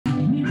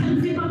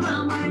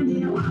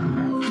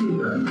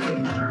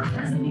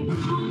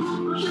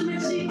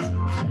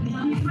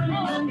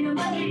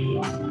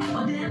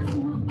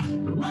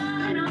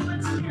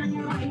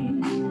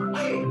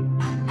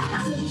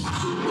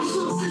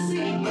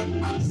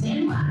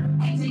Stand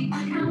by and take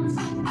account.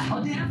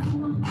 Oh,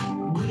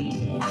 therefore, wait,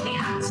 it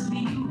had to be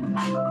you.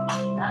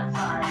 That's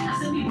right. I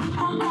said, we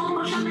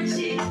won't show that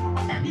shit.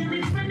 That be a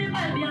little friendly,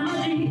 baby, I'm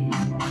ready.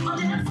 Oh,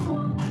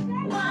 therefore,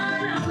 why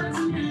not let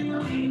me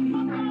know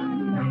you?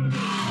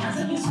 I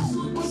said, it's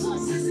so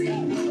sissy.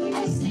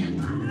 Stand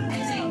by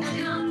and take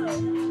account.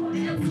 Oh,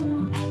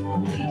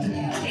 therefore, wait,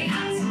 it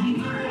had to be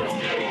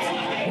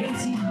you.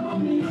 It's you.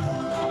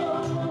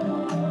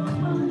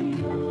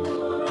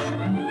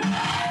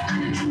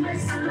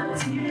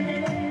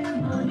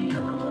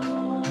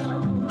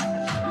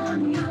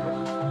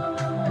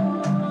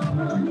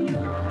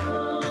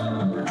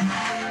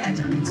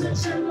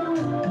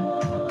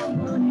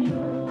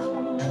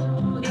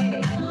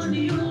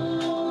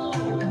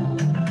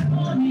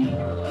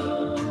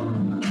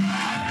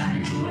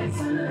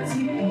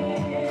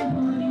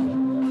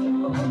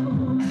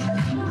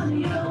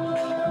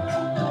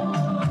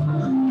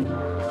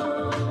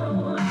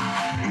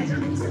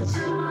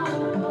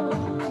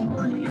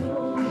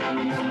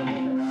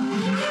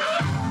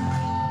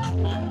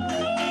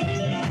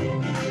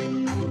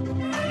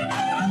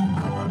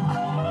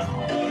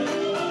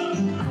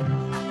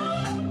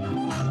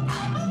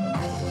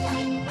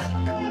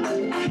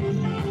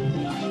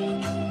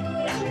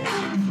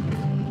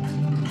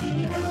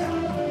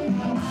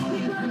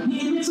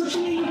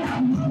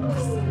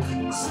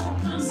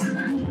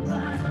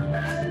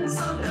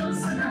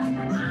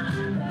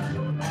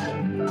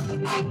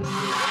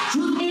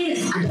 Truth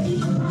is, I don't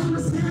know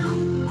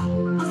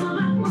myself. Cause my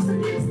back was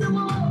against the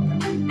wall,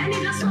 and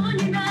it just on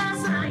your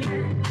outside.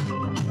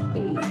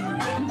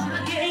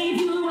 I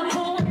gave you a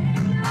call,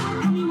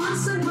 and you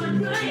answered my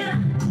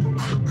prayer.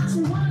 That's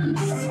once.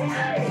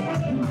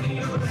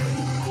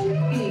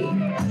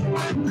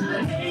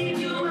 I gave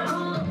you a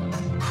call,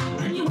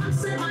 and you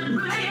answered my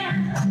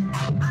prayer.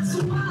 That's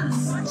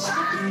once.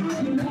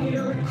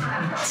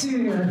 To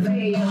the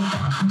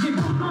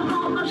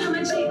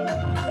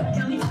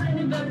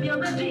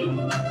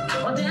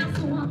oh,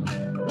 therefore,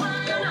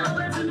 why not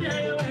let me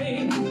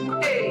away?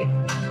 Hey,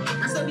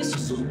 I said, it's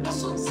so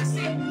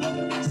sexy.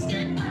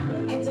 Stand back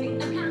and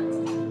take account.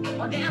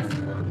 Oh,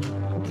 therefore,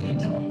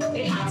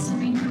 it has to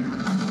be you.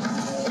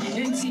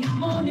 And see,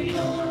 money,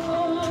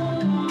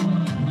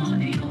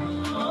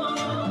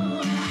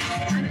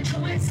 and the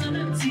choice of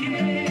the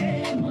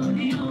tear,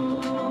 money, I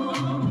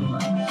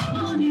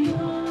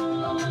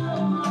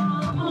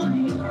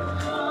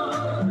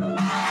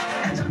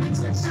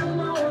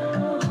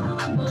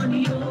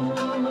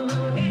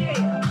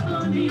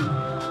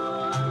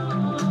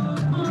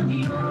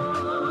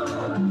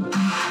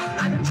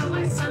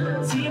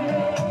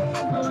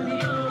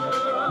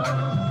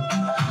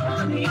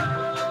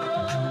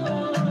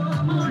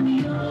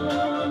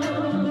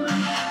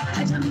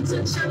don't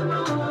touch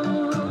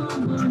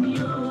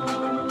your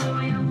money.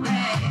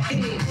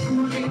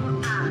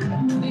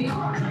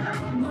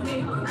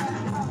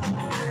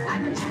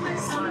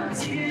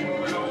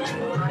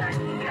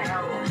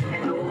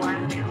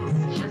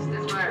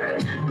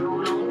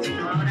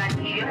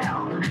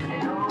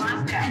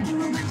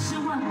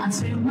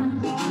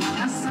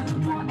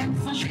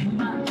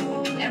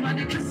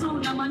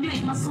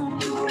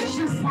 It's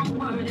just one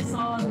word, it's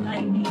all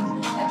I need.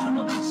 I don't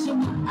know what you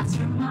want, I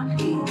turn my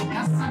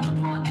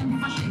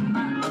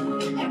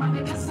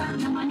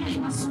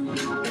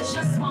it's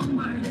just one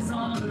word, it's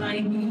all I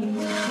need.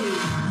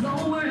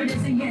 Your word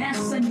is a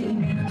yes and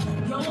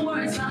amen. Your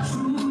words are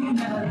true, you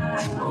never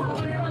lie.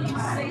 Whatever you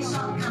say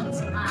shall come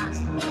to pass.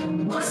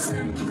 What's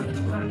the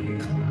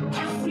word?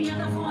 Every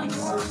other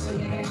voice,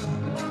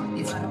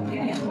 it's an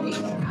opinion.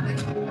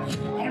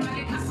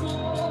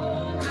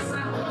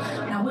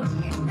 Now what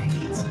do you make?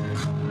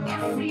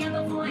 Every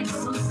other voice,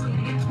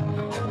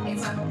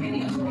 it's an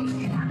opinion.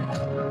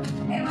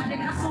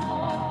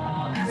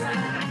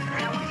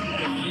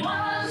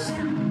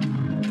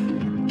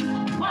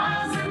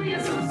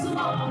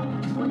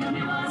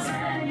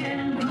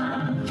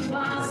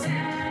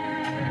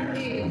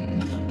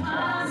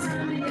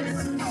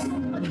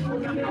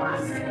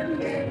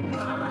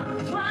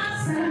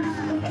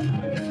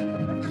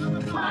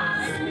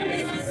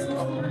 Was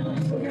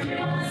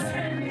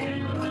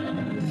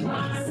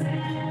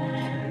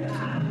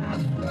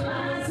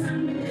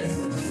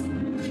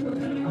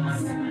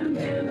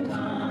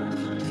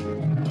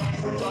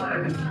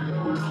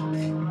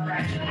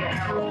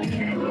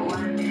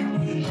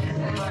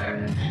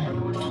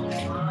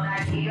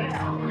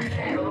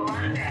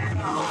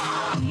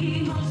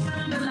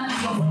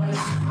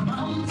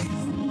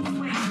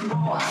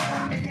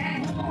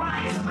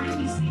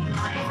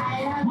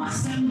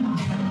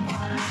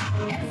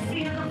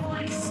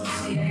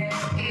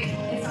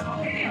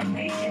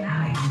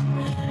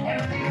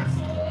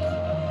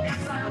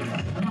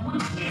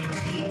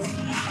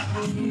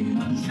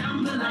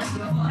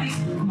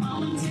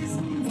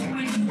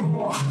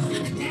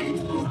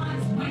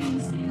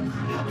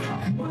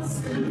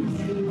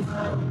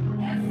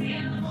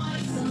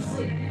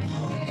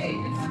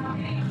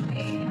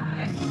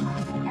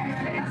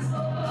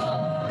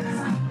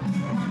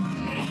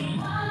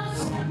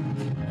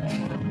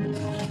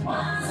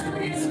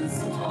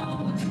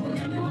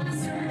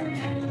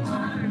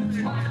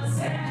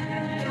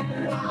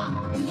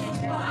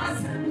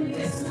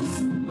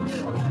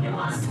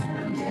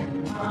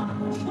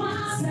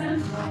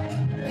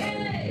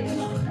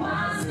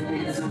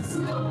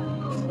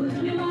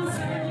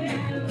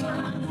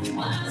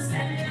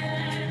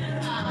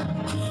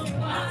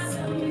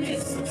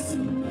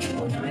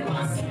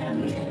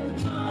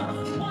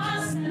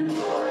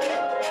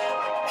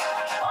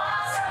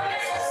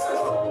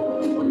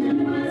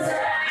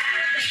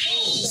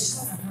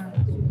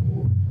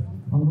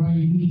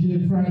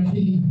DJ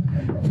Frankie.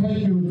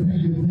 Thank you,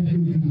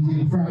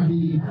 DJ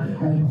Frankie.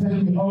 And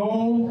thank you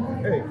all.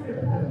 Hey.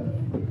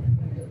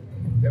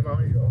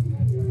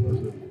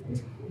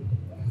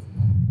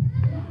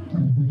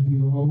 Thank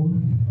you all.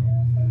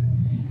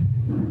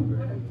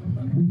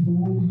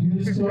 Before we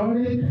get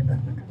started,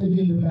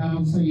 again the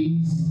Bible says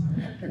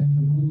in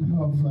the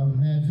book of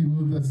Matthew,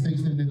 the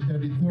 6th and the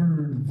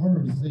 33rd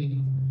verse,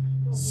 saying,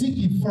 "Seek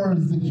ye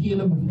first the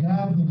kingdom of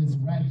God and his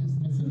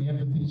righteousness, and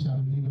everything shall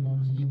be given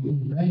unto you."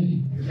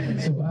 Amen.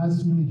 So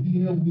as we're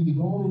here, we're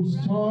going to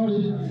start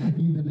it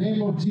in the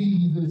name of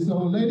Jesus.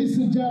 So ladies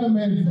and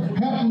gentlemen,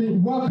 help me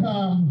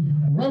welcome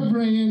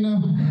Reverend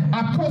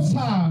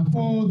Akosa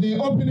for the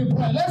opening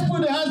prayer. Let's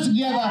put the hands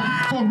together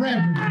for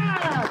Reverend.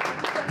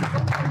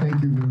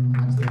 Thank you very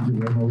much. Thank you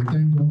very much. We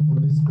thank God for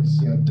this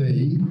special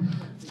day.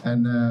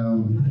 And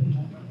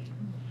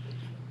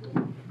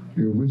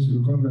we wish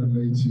to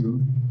congratulate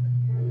you.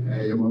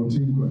 You're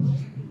Mountain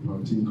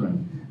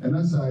Queen. And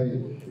as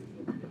I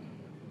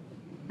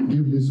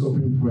give this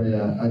open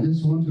prayer, I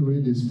just want to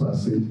read this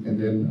passage and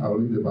then I'll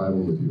read the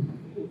Bible with you.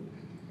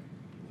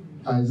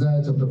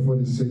 Isaiah chapter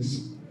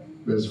 46,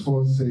 verse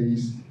 4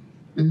 says,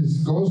 "This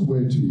is God's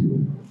word to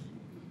you.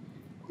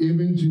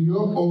 Even to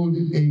your old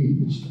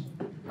age,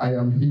 I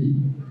am He,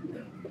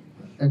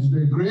 and to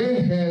the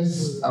gray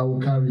hairs I will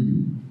carry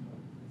you.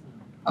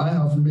 I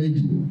have made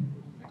you.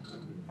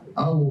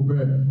 I will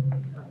bear.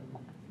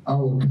 I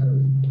will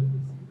carry,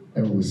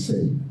 and will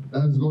say."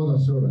 That's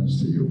God's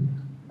assurance to you.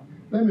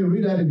 Let me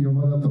read that in your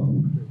mother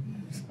tongue,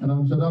 and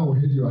I'm sure that will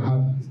hit your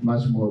heart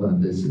much more than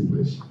this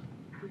English.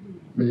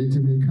 May it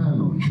be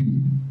kind of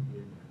tree.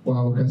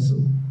 Wow,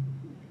 castle.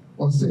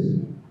 Or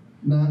say,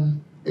 na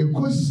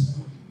ekosi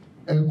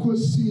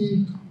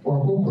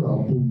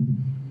wakokora boom.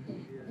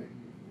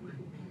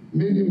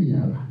 Many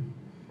miara.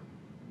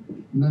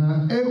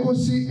 Na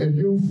ekosi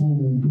edwumfu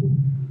mumpo.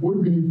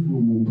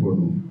 Wodwinifu mumpo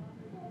no.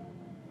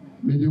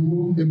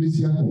 Medewo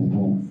ebisia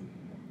konkon.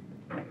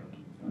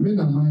 Me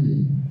na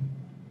maye.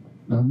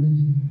 Na me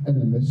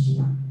ene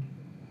meso.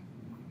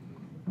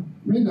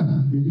 Me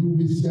na medewo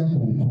ebisia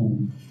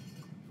konkon.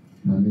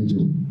 Na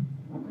mejo.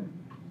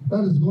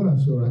 That is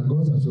God's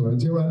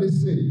assurance. They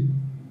say,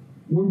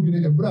 "We're going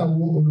to Ebra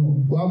wo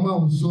no, Wama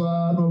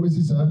uswa no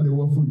besi sabre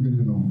wo fu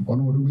gbini no,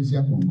 ono do besi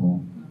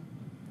akonko."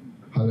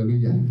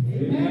 Hallelujah.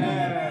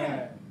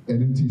 Amen.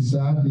 And it is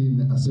sad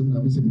in asem na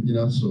besi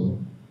bigina so,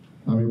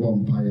 na me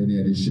won paye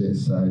ne de share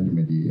side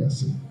medi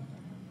ase.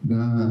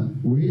 Na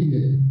we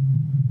ye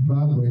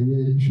Bible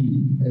ye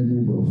twi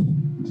ene bro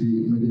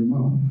ti medi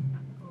ma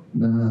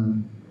na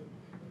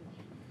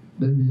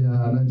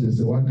Debia na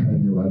just what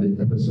kind of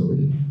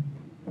episode.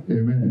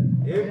 Amen.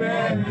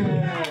 Amen.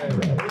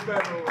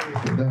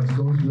 So that's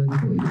God's word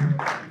for you.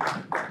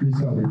 Please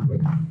shall we pray.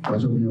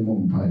 Watch over your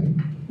mom pie.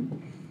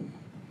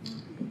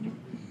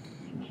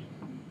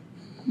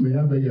 May I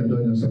beg your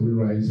daughters and we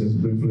rise as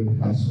briefly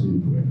as we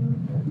pray.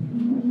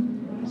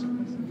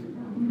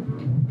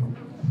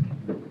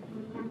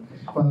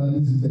 Father,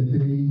 this is the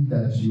day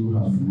that you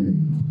have made.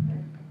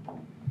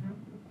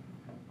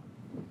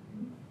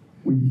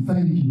 We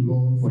thank you,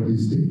 Lord, for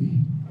this day.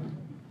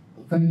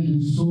 Thank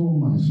you so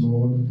much,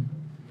 Lord,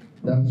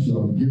 that you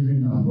have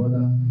given our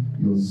brother,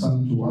 your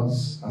son, to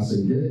us as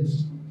a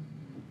gift.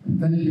 And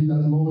thank you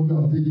that, Lord, you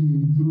have taken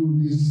him through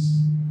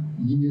these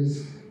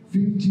years,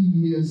 50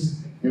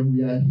 years, and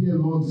we are here,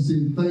 Lord, to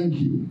say thank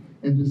you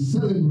and to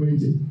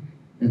celebrate it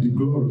and to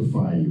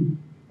glorify you.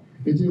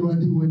 It's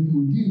already when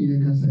you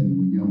did the say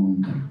when you're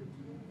monka.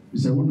 You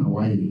say, "What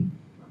Hawaii?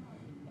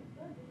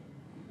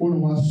 What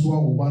was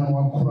swab, one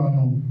of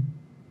Korano,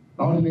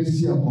 only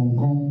see a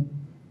concom."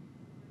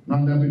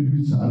 And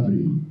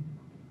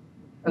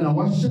I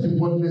was saying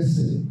one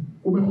lesson,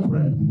 over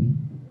friend,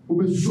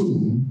 over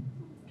soon,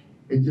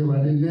 a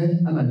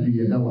Gerardine and a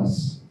dear that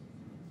was.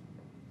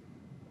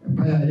 A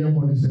pioneer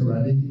one is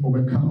already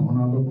overcome on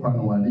our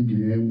crown while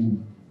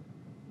living.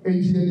 A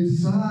dear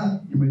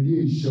sir, you may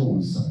be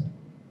shown, sir.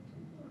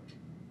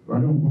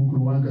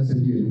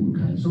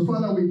 So,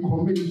 Father, we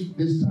commit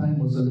this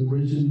time of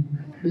celebration,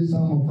 this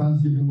time of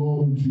thanksgiving,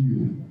 Lord, unto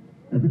you.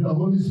 And with the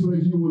Holy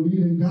Spirit, you will lead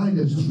and guide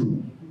us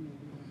through.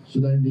 So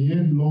that in the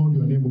end, Lord,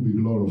 your name will be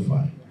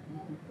glorified.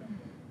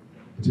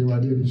 You are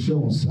the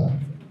show, sir.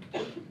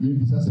 You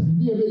just say,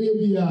 "Be a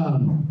baby,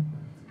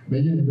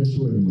 the best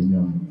way in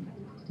young.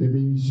 The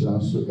baby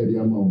shall so at the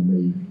amount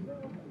may.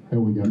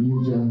 And when your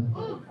major,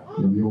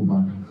 your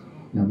back,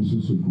 I'm so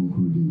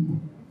concluding.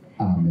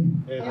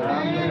 Amen.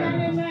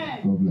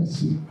 God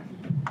bless you.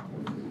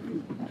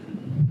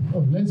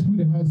 Oh, let's put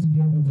the hands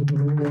together for the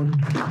Lord.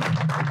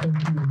 Thank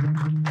you,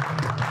 Reverend.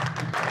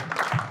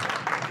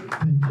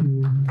 Thank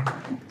you.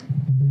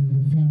 And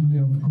the family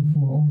of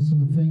Kuffour also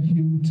thank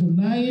you.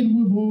 Tonight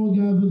we've all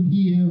gathered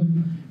here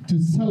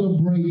to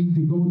celebrate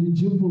the Golden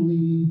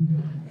Jubilee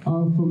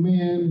of a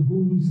man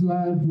whose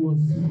life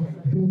was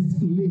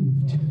best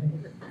lived.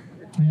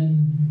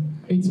 And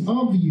it's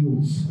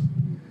obvious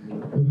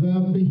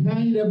that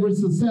behind every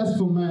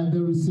successful man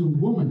there is a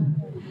woman.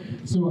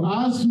 So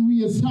as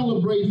we are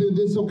celebrating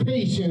this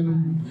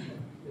occasion,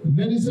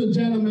 Ladies and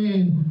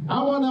gentlemen,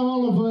 I want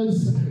all of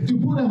us to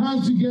put our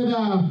hands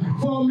together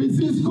for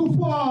Mrs.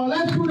 Kuffour.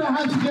 Let's put our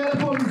hands together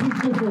for Mrs.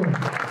 Kuffour.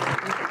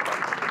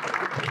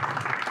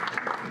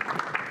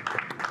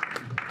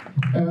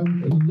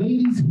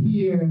 Ladies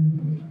here,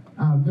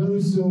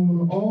 very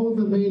soon, all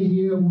the men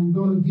here, we're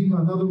going to give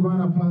another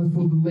round of applause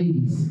for the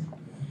ladies.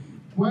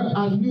 Well,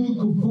 I knew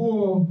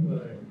Kuffour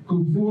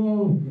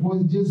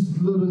was just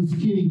a little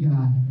skinny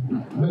guy.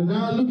 But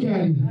now look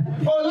at him.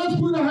 Oh, let's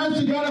put our hands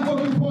together for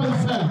Kuffour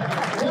himself.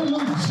 They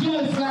look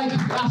just like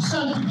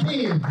Ashanti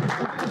King.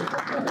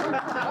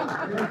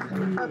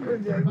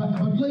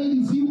 But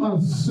ladies, you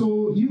are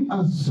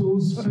so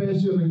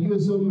special and you are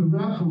so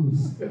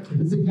miraculous.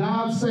 It's a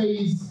God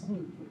says,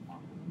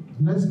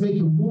 let's make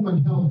a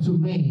woman help to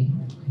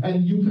man.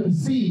 And you can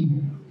see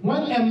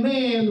when a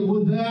man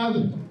without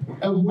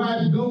a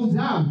wife goes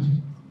out,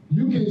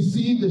 you can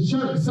see the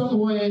shirt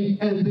somewhere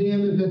and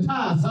then the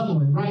tie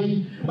somewhere,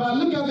 right? But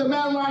look at the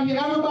man right here.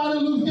 Everybody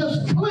looks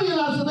just clean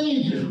as it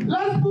is.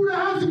 Let's put our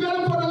hands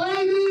together for the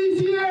ladies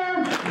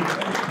here.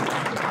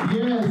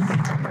 Yes.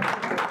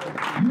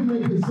 You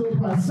make it so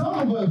proud. Some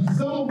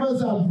of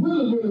us are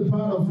really, really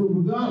proud of her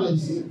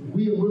regardless.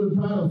 We are really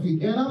proud of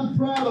it. And I'm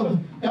proud of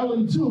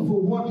Ellen too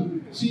for what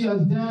she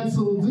has done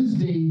so this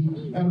day.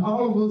 And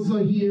all of us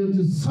are here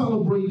to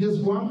celebrate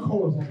just one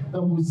cause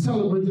that we're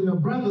celebrating the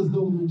Brothers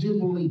Golden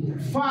Jubilee.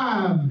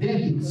 5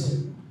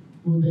 decades.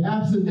 With the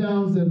ups and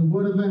downs and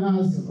whatever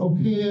has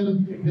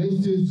occurred, they're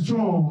still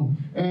strong.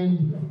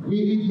 And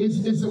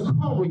it's a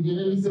courage and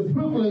it's a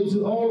privilege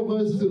to all of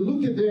us to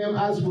look at them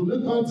as we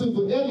look onto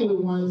the elderly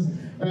ones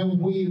and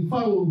we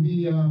follow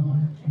the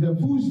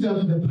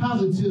footsteps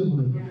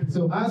positively.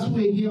 So as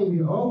we're here,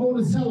 we're all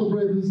going to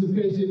celebrate this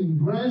occasion in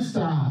grand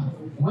style.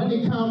 When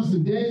it comes to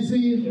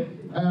dancing,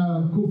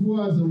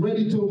 Kuffour has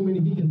already told me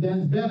he can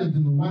dance better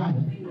than the wife.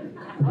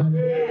 But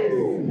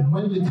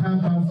when the time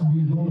comes,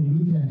 we're going to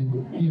look at it.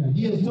 Yeah,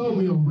 he has told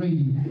me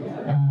already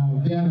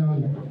that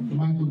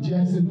Michael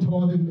Jackson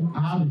taught him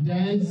how to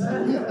dance.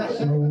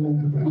 So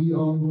we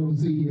all going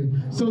to see it.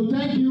 So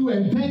thank you,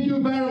 and thank you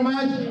very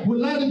much. We'll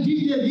let the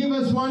DJ give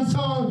us one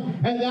song,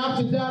 and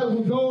after that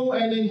we'll go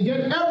and then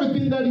get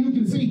everything that you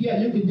can see here.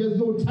 You can just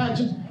go touch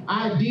it.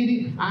 I did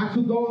it. I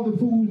cook all the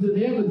foods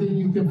and everything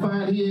you can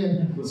find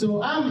here.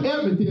 So I'm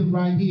everything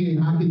right here.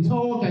 I can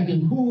talk, I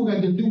can cook,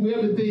 I can do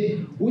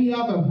everything. We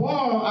have a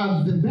bar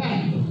out the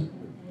back.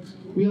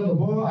 We have a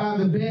bar out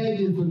the back.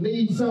 If you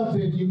need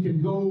something, you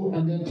can go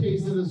and then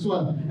taste it as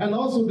well. And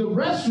also the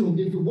restroom.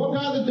 If you walk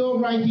out the door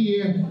right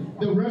here,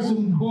 the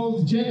restroom,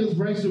 both genders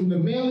restroom, the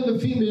male and the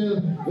female,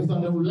 is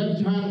on the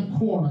left-hand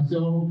corner.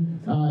 So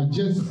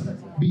just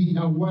be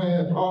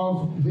aware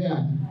of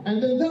that. And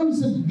then there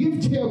is a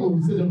gift table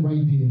sitting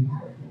right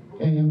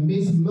there. And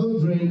Miss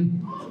Mildred,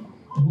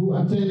 who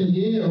attended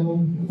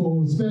Yale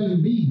for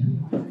spelling bee.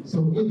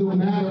 So it don't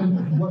matter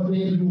what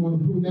name you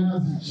want to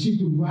pronounce, she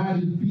can write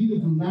it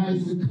beautiful,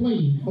 nice, and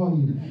clean for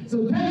you.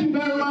 So thank you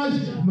very much.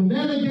 My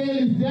name again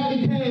is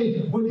Daddy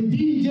K with the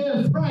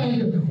DJ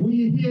Frank.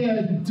 We're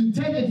here to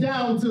take it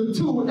down to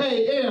 2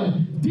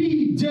 a.m.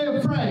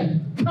 DJ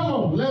Frank, come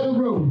on, let it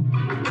roll.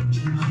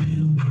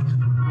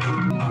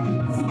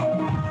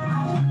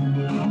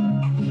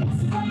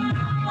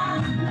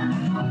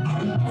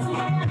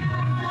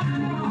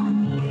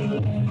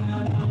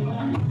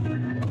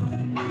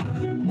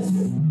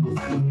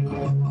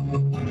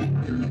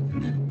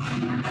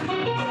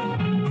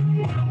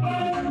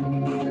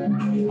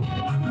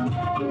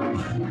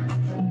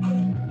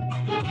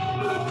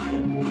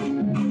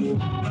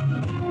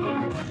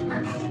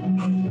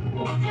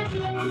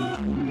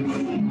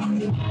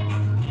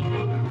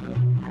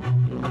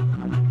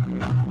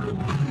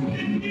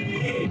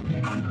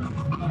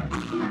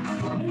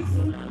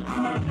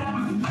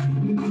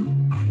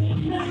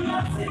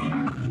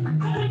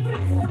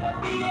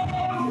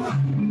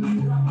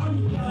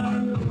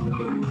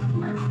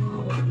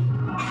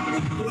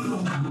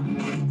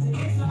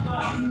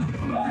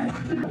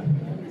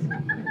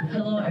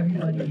 Hello,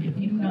 everybody. If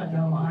you do not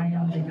know, I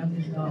am the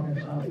youngest daughter of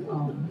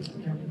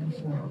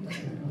Kuffour.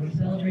 We're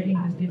celebrating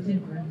his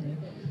 50th birthday,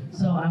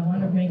 so I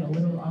want to bring a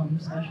little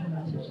special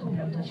message to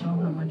him to show him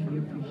how much we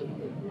appreciate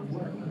it.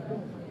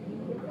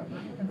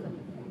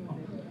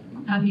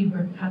 Happy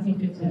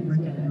 50th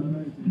birthday,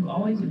 Daddy. You've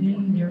always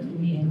been there for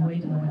me in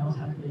ways no one else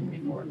has been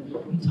before.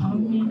 You taught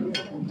me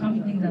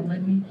things that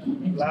led me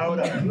into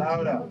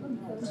louder.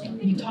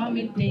 You taught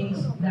me things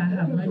that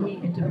have led me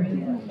into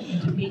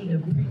being the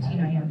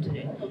preteen I am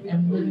today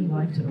and living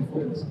life to the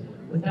fullest.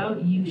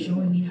 Without you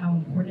showing me how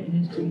important it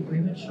is to be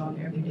brave and strong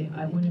every day,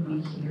 I wouldn't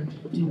be here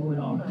to do it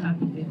all.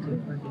 Happy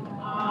 50th birthday.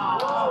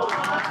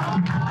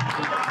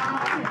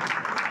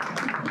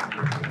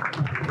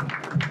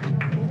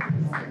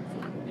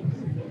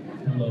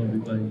 Hello,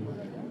 everybody.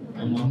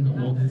 I'm the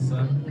oldest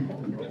son.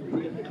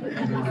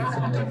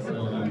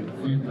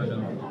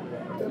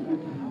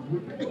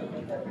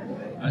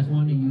 I just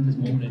want to use this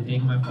moment to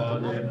thank my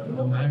father.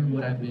 No matter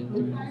what I've been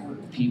through,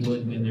 people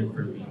have been there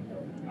for me.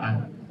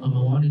 I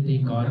want to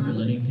thank God for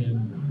letting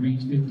him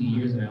reach 50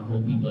 years, and I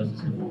hope he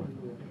blesses him more.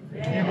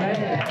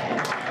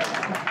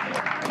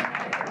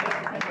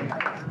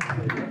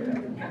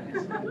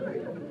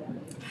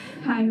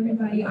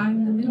 everybody.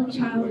 I'm the middle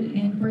child,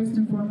 and first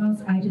and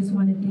foremost, I just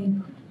want to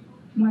thank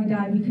my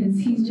dad because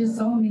he's just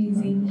so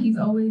amazing. He's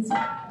always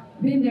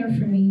been there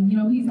for me. You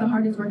know, he's the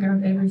hardest worker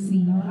I've ever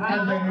seen,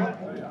 ever.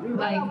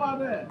 Like,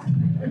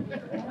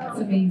 it's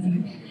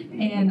amazing.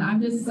 And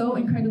I'm just so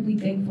incredibly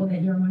thankful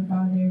that you're my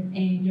father,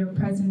 and your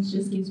presence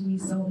just gives me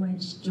so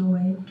much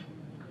joy.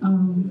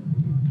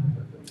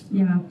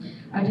 Yeah,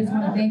 I just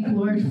want to thank the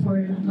Lord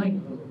for like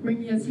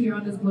bringing us here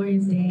on this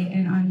glorious day,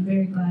 and I'm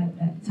very glad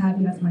to have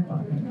you as my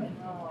father.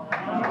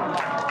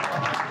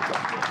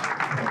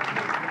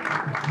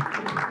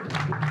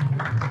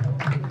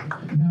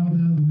 Now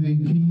that the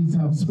kids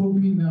have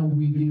spoken, now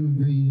we give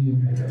the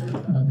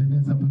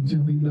next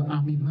opportunity. Next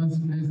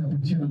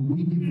opportunity,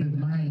 we give the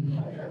mic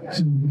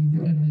to Ms.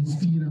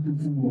 Ernestina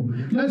Kuffour.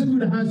 Let's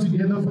put our hands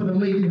together for the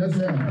lady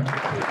herself.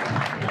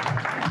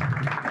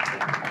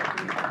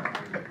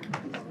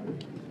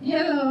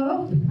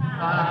 Hello.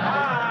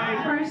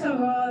 Hi. First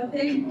of all,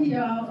 thank you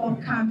all for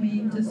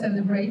coming to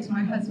celebrate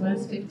my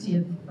husband's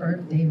 50th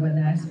birthday with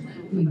us.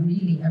 We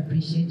really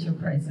appreciate your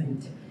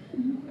presence.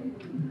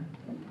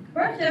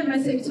 Birthday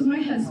message to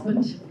my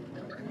husband.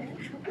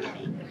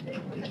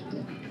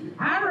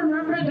 I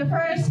remember the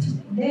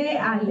first day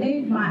I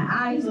laid my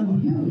eyes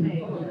on you.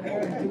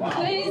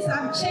 Things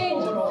have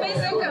changed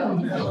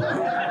physically.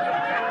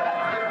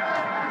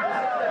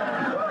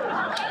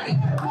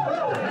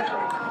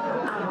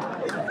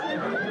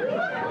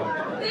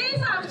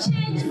 Things have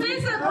changed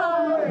physically.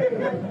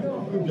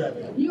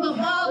 You are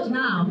bald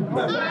now.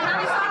 When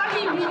I saw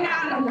him, he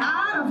had a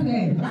lot of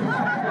hair.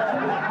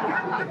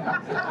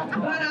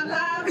 But I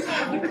love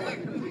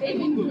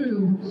even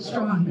grew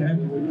stronger.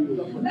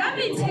 Let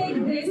me take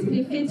this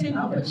befitting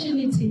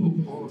opportunity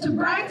to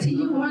brag to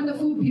you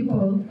wonderful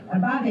people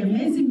about the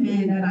amazing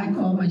man that I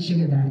call my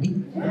sugar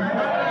daddy.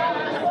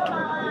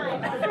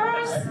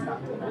 First,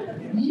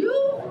 you,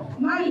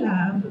 my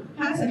love,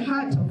 has a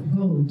heart of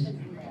gold.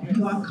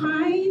 You are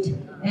kind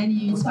and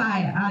you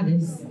inspire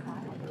others.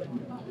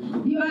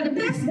 You are the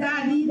best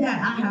daddy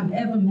that I have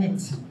ever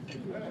met.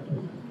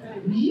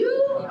 You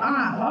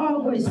are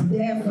always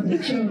there for the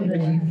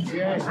children.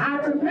 I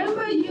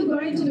remember you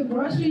going to the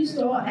grocery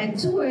store at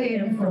 2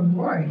 a.m. from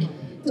work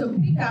to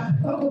pick up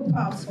Cocoa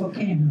Puffs for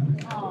Cameron.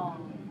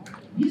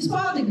 You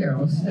spoil the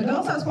girls. The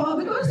girls are spoiled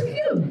because of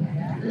you.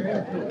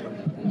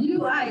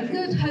 You are a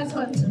good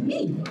husband to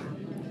me.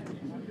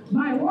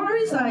 My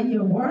worries are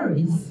your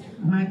worries.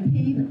 My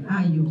pain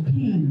are your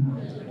pain.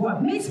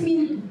 What makes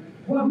you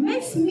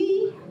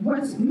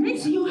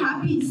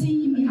happy is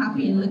seeing me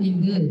happy and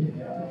looking good.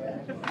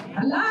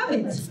 I love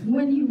it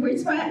when you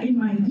whisper in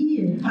my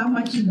ear how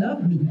much you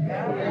love me.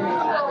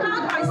 I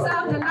count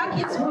myself the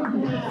luckiest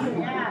woman.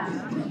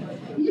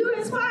 You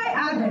inspire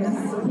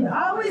others. You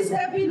always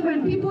step in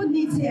when people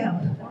need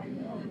help.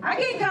 I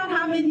can't count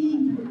how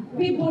many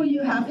people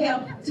you have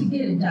helped to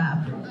get a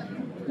job.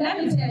 Let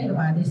me tell you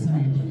about this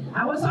man.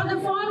 I was on the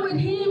phone with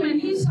him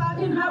and he's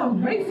talking how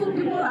grateful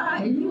people are,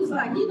 and he was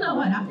like, you know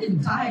what, I'm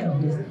getting tired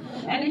of this.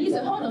 And then he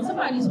said, hold on,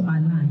 somebody's on my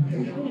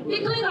line.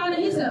 He clicked on it,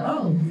 he said,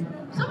 oh,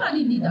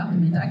 somebody need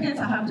documents. I guess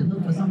I have to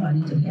look for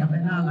somebody to help.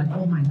 And I'm like,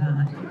 oh my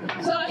God.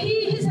 So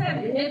he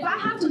said, if I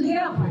have to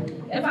help,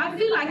 if I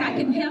feel like I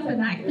can help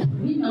and I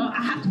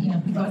have to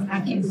help because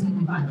I can't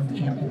sleep if I don't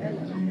help.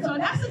 So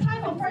that's the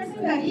type of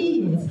person that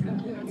he is.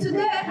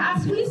 Today,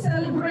 as we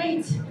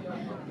celebrate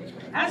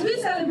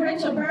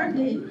your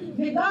birthday,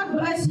 may God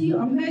bless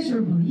you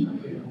immeasurably.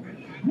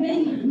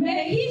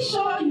 May he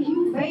show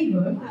you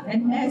favor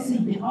and mercy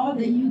in all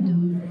that you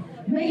do.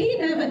 May he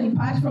never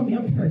depart from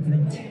your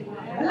presence.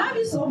 I love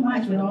you so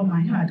much with all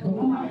my heart.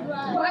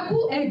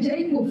 Kuffour and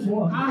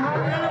Kuffour.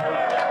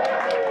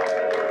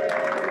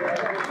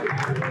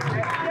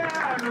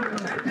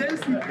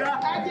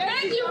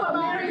 Thank you for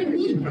marrying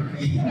me.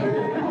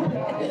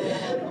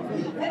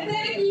 And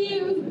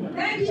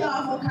thank you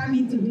all for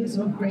coming to this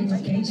great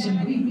occasion.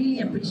 We really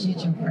appreciate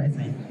your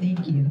presence.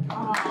 Thank you.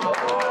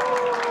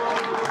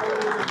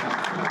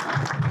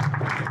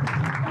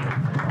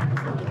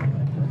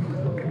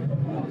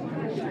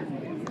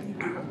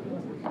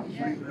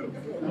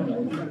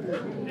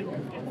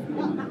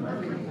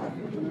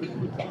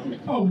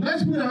 Oh,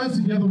 let's put our hands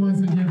together once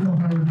again for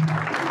her.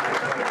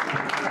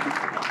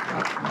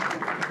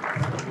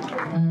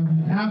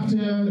 After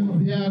that,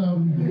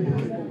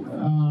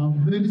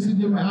 ladies and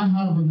gentlemen, I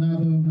have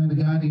another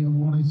Menegadi I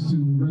want us to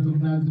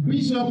recognize.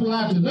 Bishop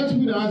Latte. Let's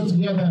put our hands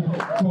together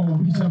for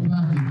Bishop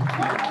Latte.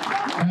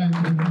 And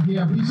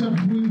yeah, Bishop,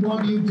 we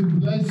want you to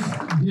bless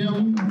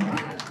them.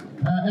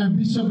 And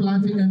Bishop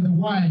Latte and the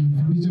wife.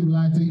 Bishop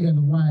Latte and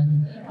the wife.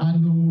 I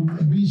know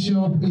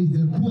Bishop is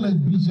the coolest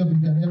bishop you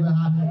can ever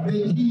have.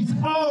 He's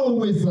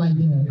always like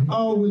that.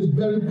 Always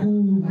very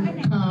cool,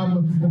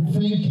 calm.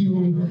 Thank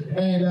you.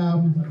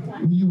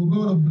 and you were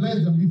going to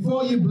bless them.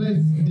 Before you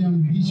bless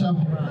them, Bishop,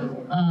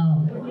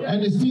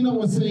 Ernestina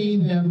was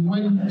saying that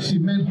when she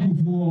met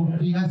Kuffour,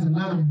 he has a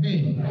lot of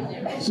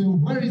hair. So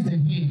where is the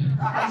hair?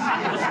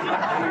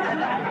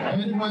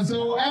 And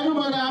so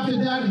everybody after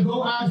that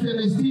go ask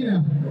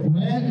Ernestina,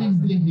 where is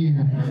the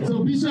hair?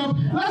 So Bishop,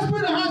 let's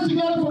put our hands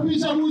together for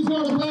Bishop, who's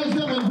going to bless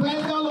them and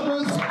bless all of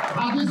us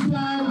at this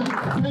time.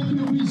 Thank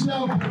you,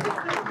 Bishop.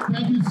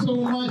 Thank you so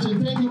much,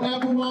 and thank you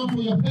everyone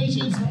for your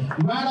patience.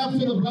 Right after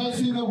the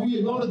blessing, we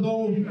are going to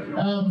go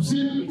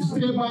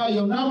stay by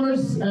your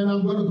numbers, and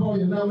I'm going to call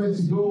your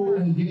numbers to go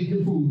and get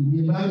your food.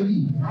 We're about to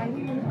eat.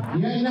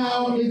 Right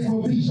now, it's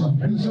for Bishop.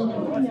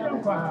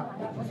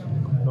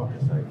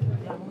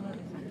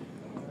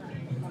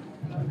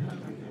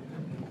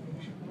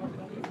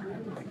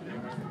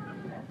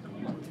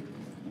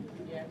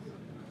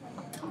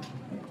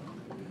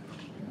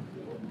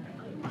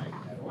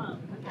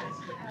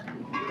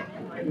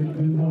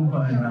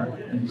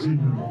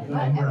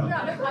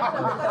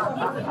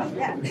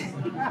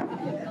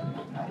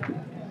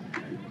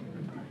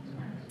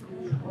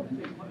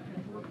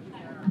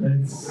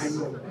 Let's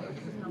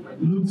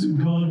look to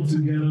God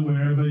together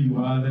wherever you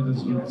are. Let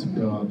us look to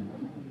God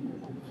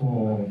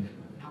for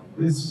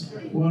this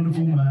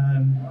wonderful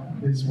man,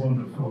 this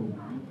wonderful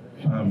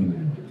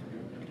family.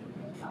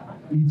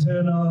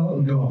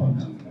 Eternal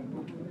God,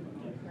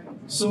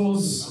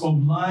 source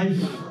of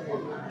life,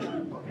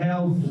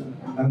 health,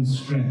 and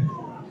strength.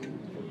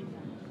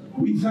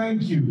 We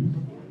thank you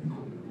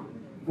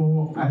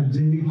for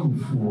Ade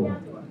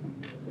Kuffour.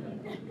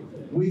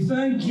 We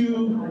thank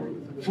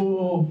you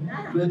for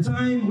the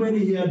time when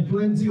he had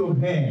plenty of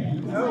hair.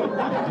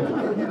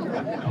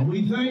 And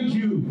we thank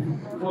you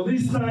for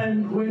this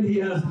time when he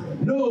has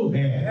no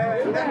hair.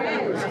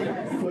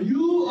 For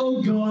you,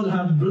 oh God,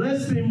 have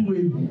blessed him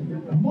with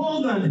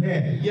more than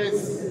hair.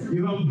 Yes.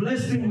 You have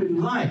blessed him with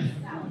life,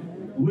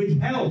 with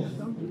health,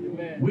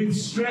 with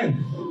strength.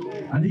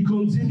 And he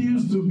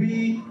continues to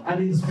be an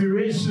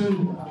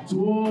inspiration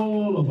to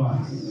all of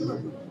us.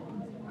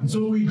 And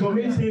so we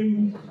commit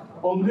him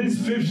on this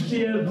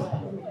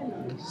 50th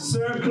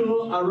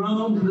circle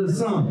around the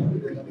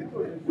sun.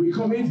 We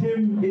commit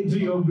him into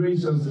your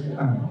gracious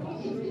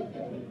hands.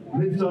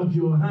 Lift up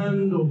your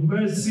hand of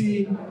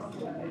mercy,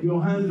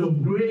 your hand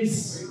of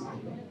grace,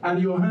 and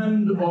your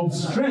hand of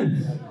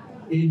strength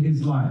in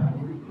his life.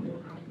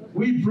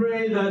 We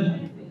pray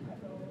that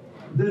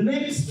the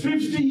next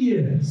 50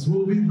 years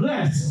will be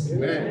blessed.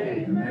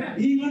 Amen.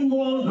 Even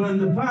more than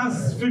the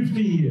past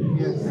 50 years.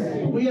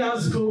 Yes. We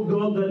ask, oh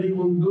God, that he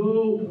will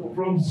go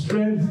from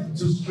strength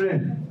to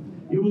strength.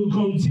 He will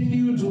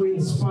continue to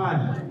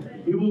inspire.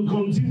 He will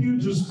continue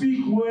to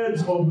speak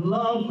words of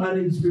love and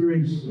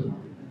inspiration.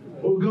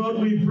 Oh God,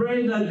 we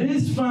pray that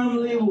this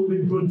family will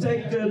be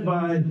protected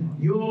by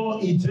your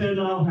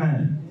eternal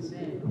hands.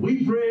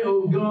 We pray,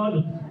 oh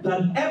God,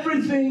 that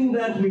everything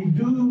that we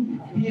do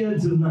here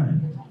tonight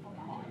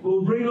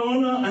will bring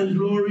honor and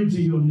glory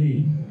to your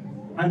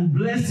name and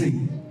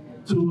blessing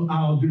to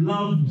our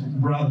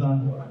beloved brother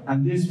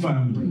and this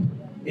family.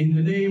 In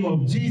the name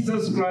of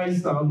Jesus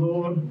Christ our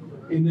Lord,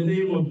 in the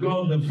name of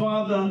God the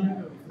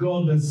Father,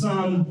 God the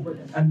Son,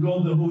 and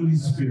God the Holy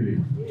Spirit.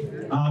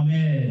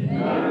 Amen.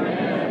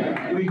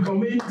 Amen. We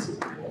commit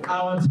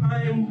our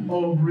time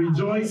of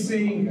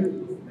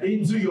rejoicing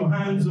into your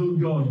hands, O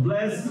God.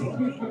 Bless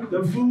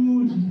the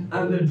food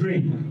and the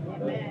drink,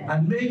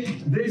 and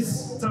make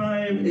this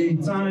time a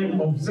time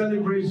of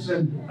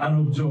celebration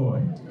and of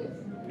joy.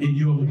 In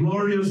your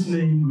glorious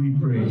name we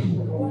pray.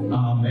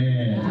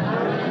 Amen.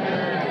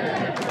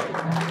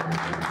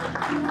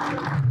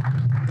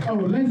 Oh,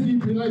 let's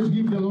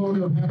give the Lord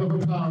a hand of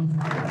applause.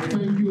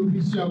 Thank you,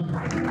 Bishop.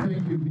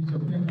 Thank you,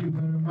 Bishop. Thank you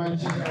very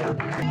much.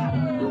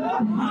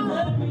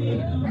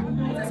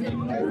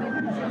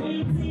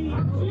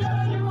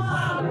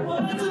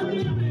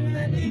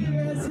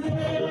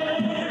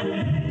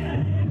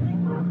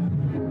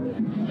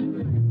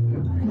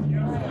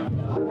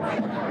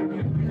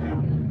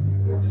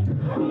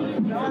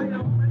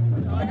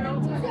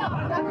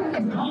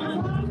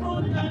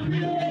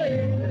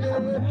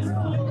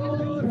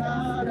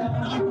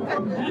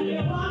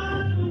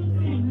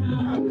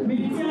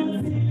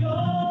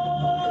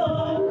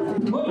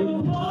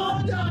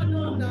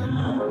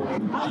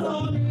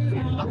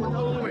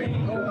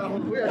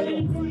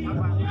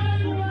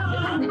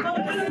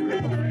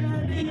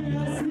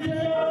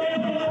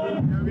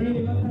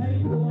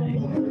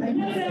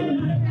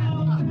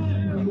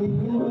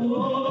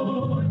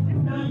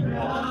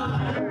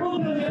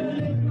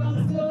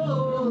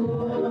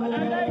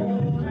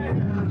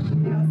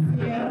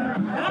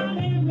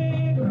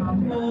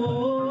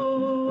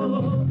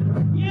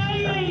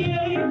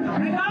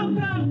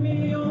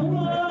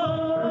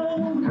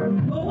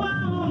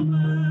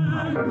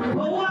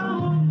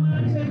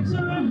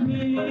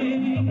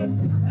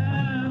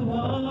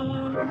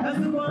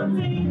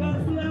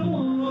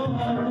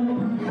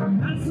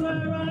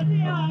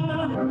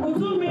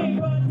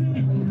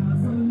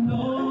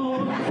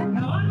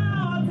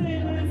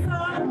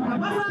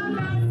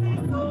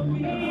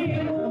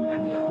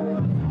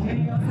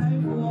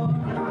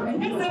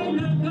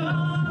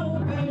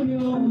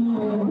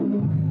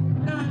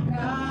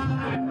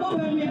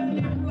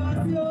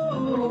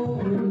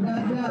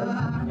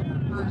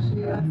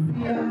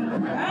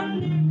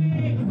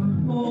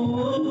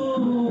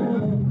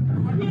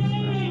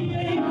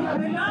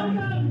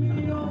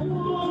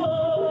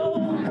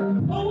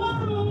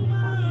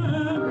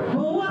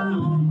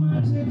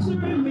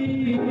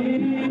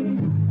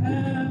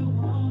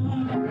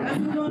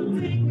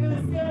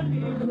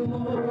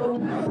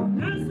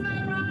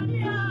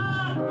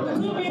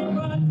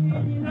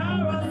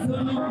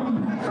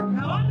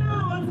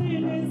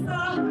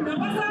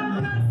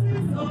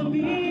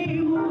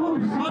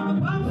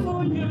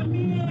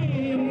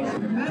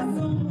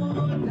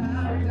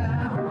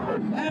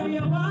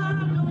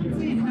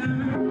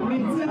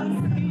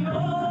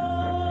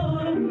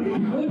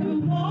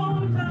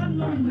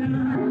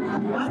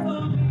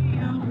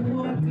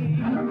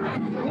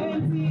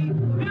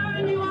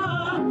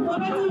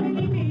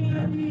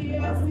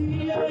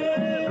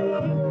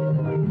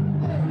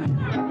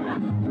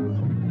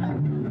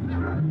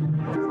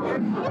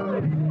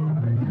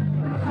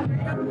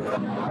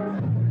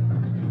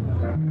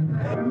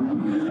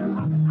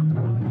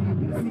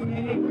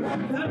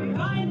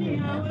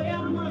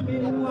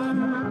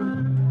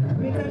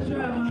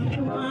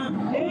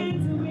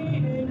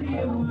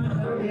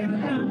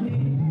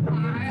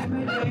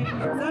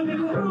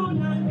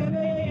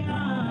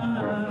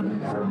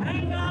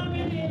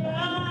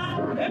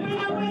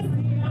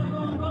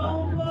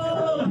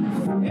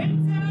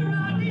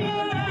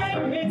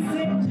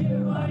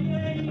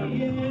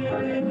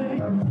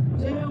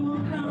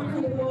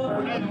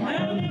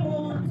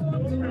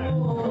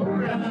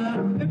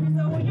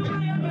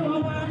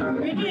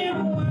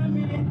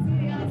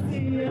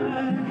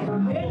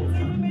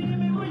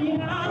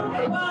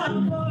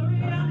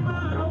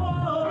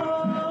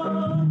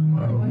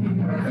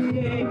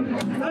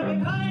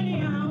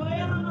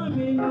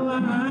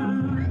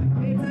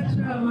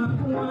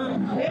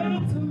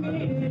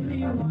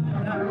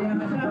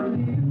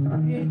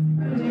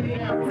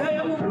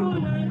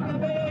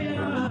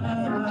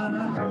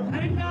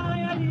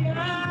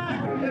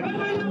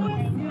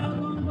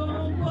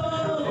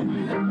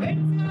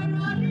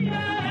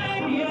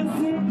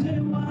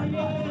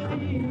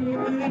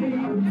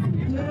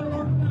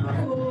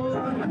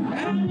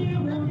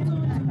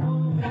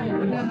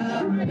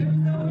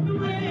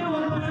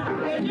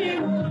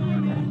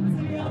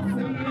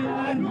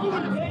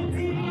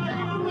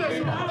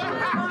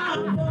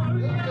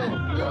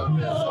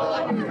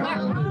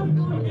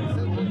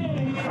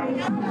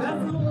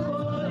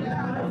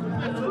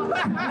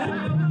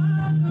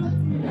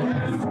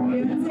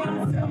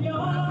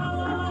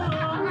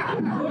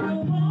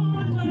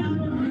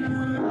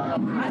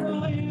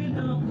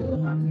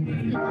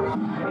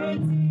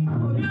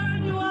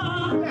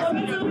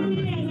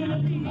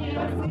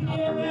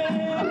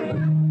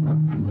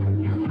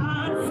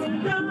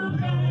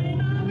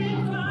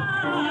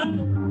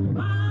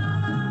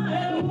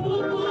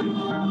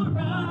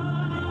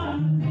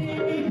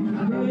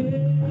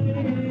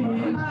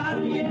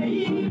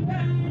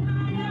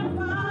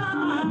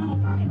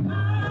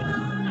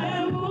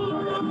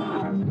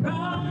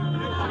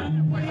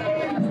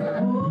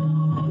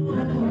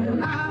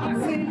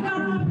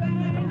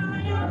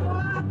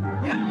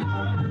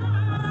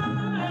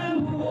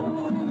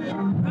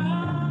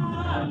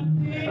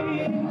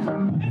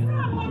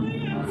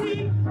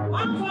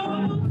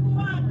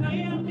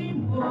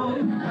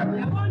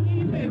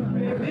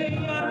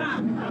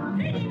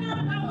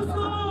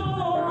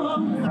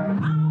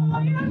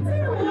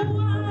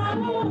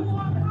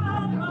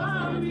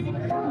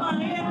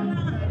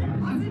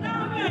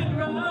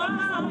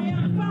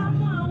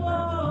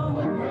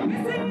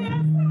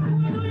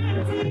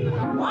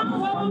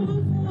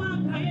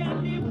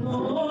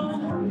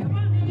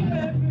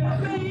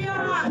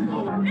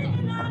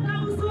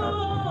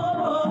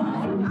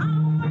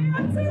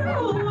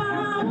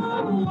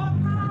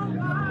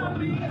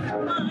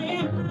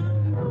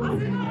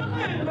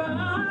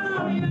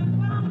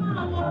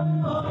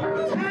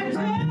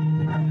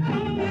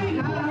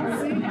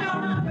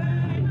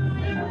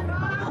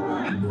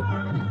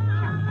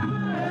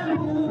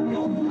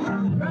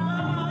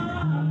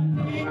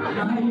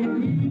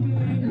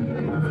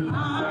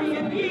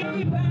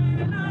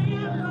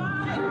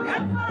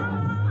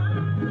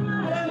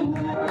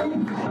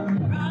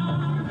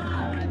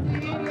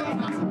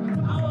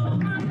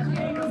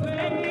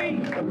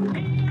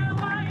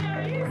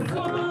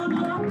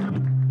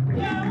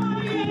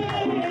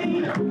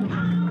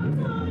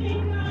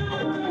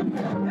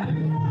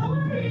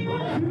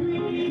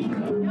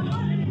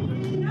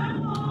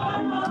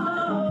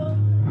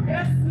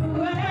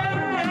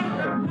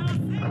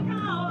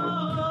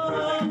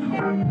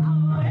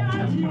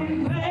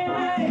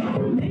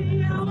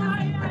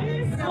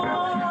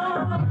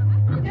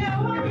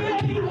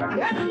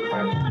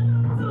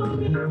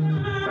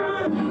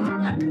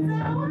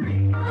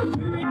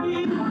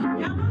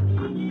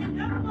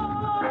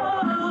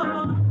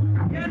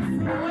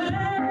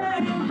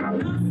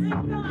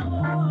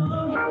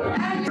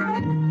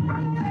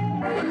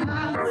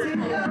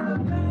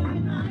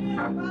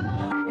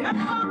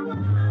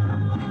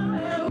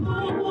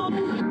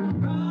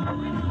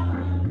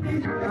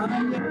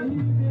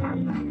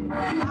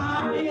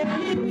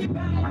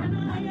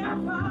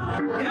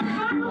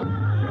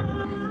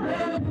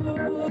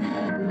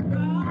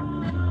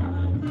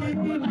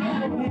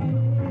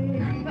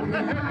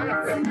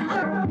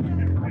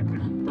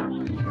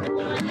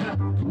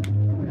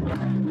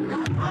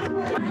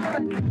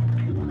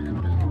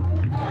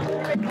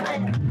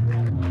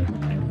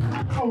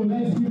 Oh,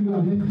 let's give it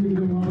up. Let's give it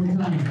up one more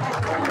time.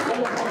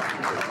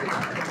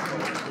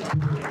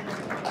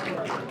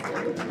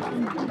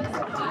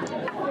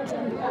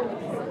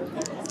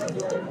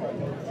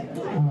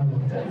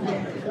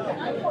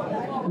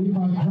 If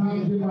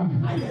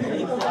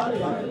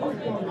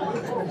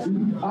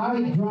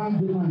I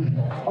drive the mic,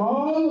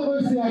 all of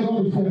us say I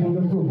go to step on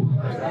the floor.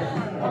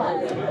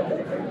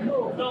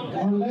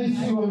 Unless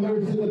you are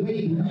nursing the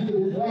baby, you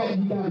get that,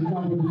 you got to drop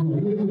on the floor.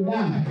 If you're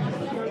not,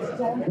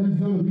 there's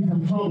going to be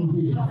some trouble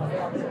here.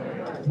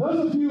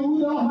 Those of you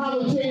who don't have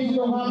a chairs, you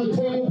don't have a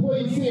table,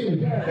 please sit.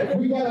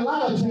 We got a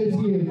lot of chairs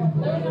here.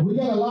 We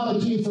got a lot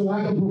of chairs, so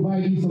I can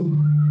provide you some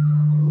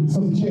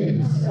some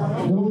chairs.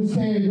 Don't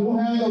stand, don't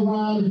hang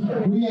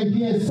around. We are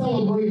here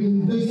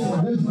celebrating this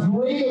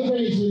great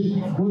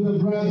occasion with the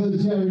brother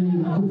Jerry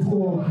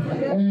Kuffour.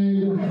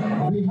 And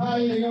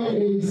behind him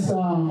is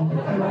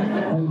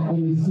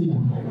Tina.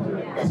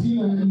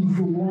 Tina is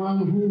the one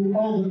who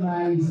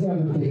organized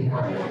everything.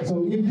 So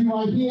if you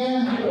are here,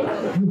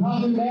 you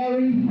haven't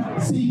married,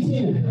 see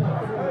Tina.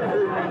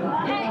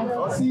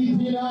 See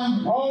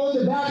Tina, all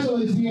the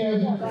bachelors here,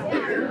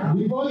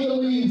 before you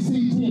leave,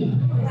 see Tina.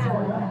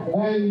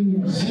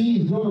 And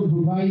she's going to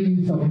provide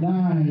you some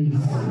nice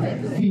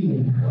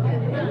feeling.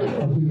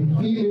 Okay,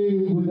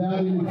 feeling without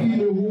any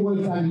feeling who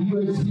was on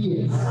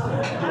USPS.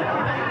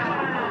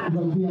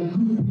 But they are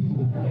good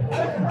people.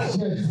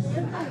 Yes.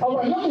 All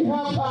right, let me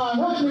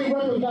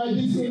recognize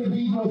these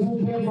individuals who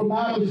came from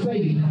out of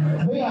state.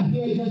 They are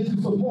here just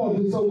to support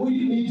us, so we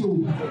need to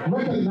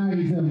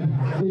recognize them.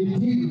 They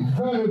did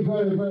very,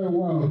 very, very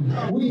well.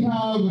 We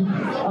have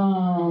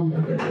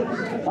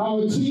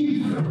our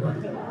chief,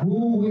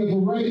 who we have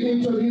already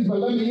introduced, but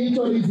let me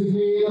introduce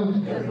again.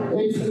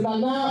 It's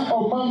Nana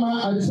Omama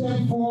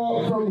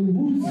Achemfo from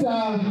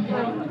Worcester,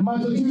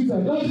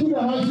 Massachusetts. Let's put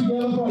our hands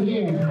together for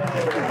him.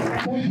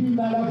 Thank you,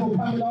 Nana, for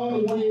coming all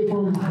the way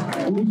from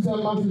Worcester,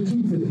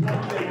 Massachusetts.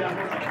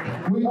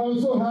 We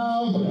also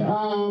have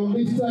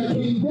Mr.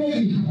 King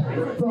David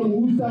from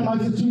Worcester,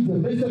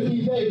 Massachusetts. Mr.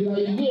 King David, are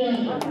you here?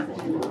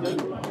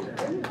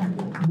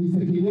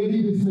 Mr. King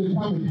David is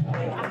coming.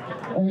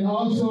 And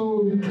also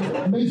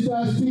Mr.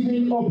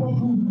 Stephen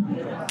Opoku.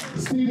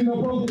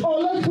 Oh,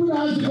 let's put our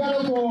hands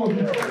together for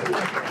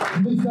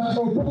Mr.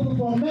 Opoku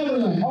from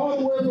Maryland, all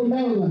the way from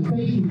Maryland.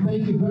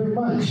 Thank you very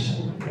much.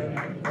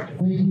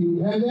 Thank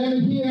you. And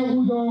then here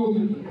we go.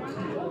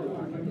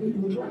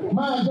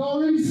 Ma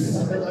Doris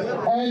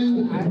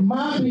and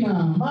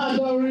Mabina. Ma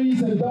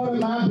Doris and daughter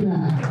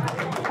Mabina.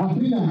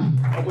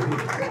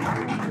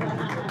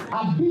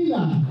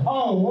 Abina.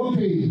 Oh,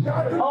 okay.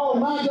 Oh,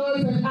 Ma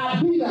Doris and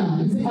Abina.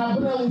 You see,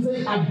 Abina, we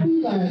say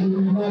Abina in the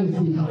United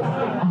States.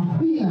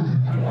 Abina.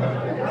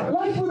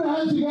 Let's put our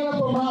hands together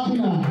for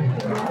Mabina.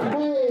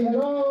 Hey,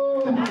 hello.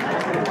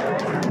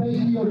 Thank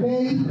you,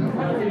 okay?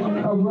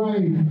 All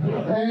right.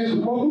 And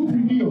Mogu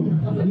from New York.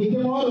 He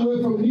came all the way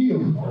from New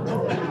York.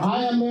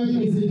 IMF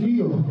is in New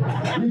York.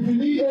 If you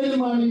need any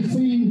money,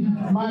 see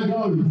my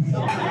daughters.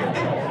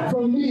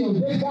 From New York,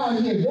 they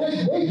got here.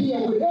 They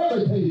here with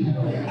everything.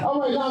 All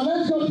right, now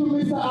let's go to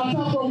Mr.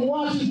 Atta from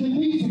Washington,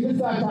 D.C.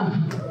 Mr. Atta.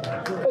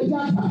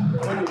 Ejata.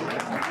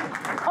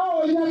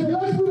 Oh, Ejata,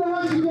 let's put our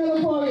hands together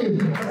for him.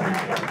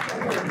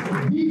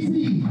 D.C.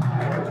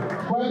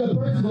 Where the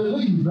president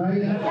leaves,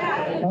 right?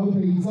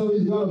 Okay, so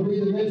he's going to be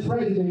the next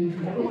president.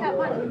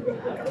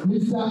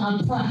 Mr.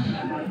 Atta.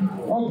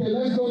 Okay,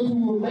 let's go to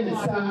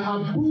Mr.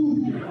 Abu,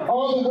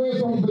 all the way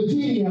from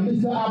Virginia.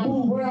 Mr. Abu,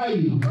 where are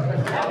you?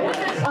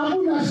 Abu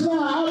Nashna.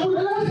 Abu,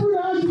 let's put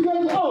our hands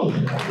together. Oh,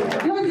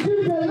 let's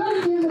give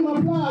them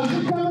applause.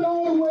 He's coming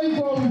all the way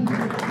from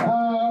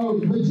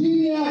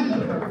Virginia.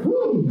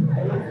 Woo.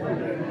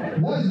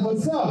 That's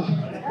what's up.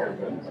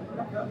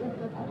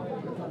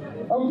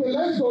 Okay,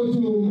 let's go to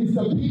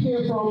Mr. PK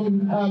from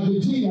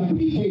Virginia.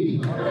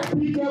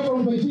 PK from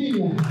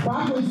Virginia.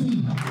 Faculty.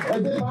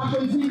 Is it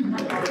faculty?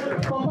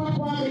 Papa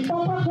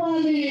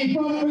Kwame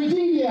from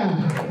Virginia.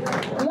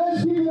 Let's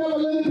give them a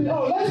little bit. Oh,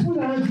 let's put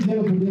our hands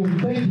together for them.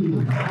 Thank you.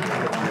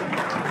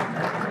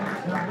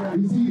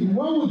 You see,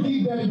 when we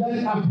give them that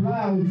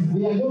applause,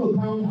 they are going to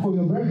come for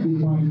your birthday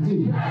party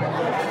too.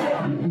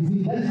 You see,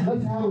 that's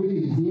how it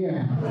is, yeah.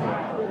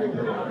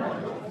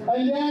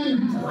 And then,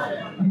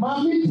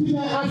 Mami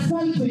Tina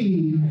Asante.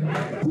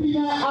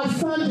 Tina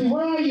Asante,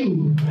 where are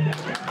you?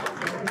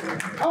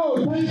 Oh,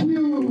 thank you.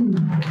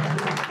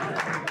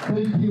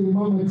 Thank you,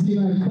 Mama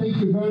Tina. Thank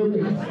you very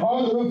much.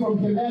 All the way from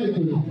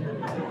Connecticut.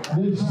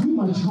 There's too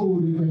much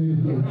cold in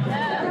Connecticut.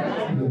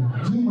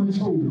 Yeah, too much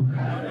cold.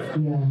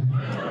 Yeah.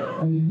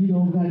 And you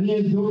know,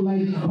 Ghanaians don't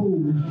like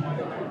cold.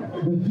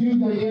 The few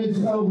Ghanaians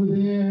over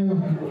there,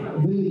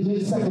 they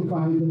just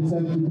sacrifice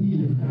themselves to be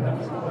there.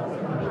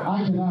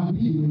 I cannot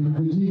be in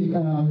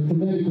Virginia,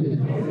 Connecticut.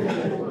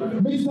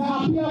 Mr.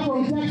 Apia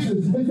from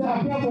Texas. Mr.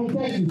 Apia from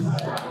Texas.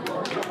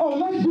 Oh,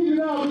 let's give it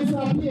up, Mr.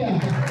 Apia.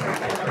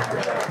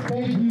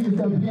 Thank you,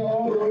 Mr. Apia,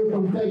 all the way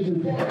from Texas.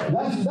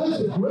 That's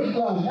a great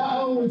love. I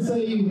always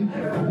say,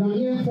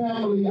 Ghanaian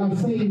family, I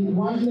say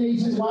one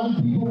nation, one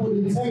people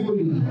with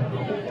integrity,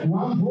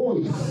 one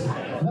voice.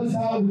 That's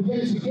how we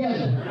get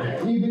together.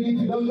 Even if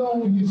you don't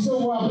know, you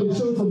show up and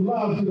show some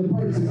love to the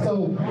person.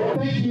 So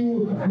thank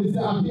you,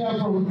 Mr. Apia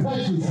from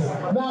Texas.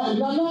 Now,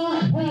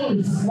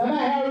 Nana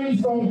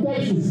Harris from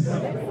Texas.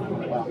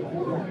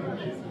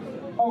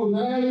 Oh,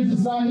 Nana Harris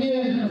is not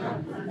here?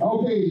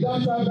 Okay,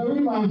 Dr.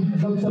 Berima,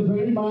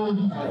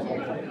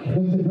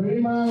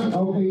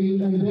 okay,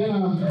 and then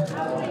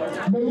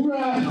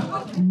Mewura,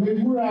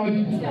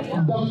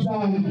 Dr.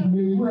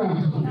 Mewura.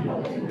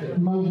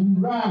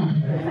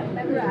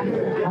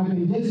 I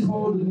can just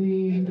call the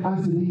name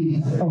as it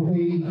is,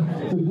 okay?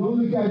 So don't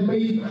look at me,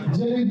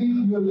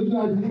 Genevieve, you're looking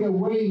at me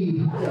away.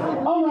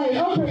 All right,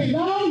 okay,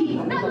 now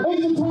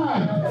is the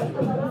time.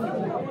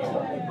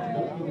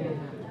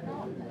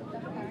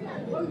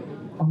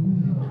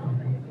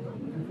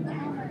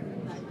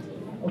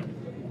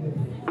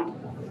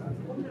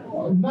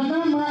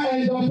 Nanama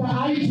and Dr.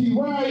 IT,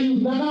 where are you?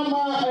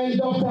 Nanama and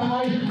Dr.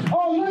 IT.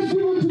 Oh, let's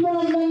give it to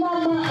them,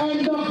 Nanama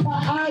and Dr.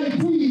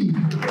 IT.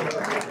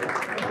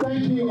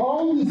 Thank you.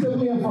 All these that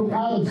we are from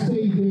out of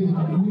state, we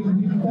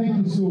thank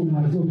you so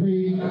much,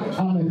 okay?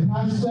 I'm a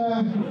pastor.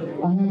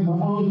 I have my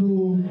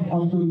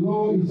Uncle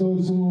Lo is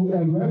also a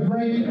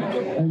reverend,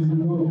 and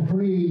we're going to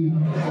pray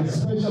a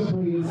special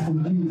praise for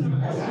Jesus.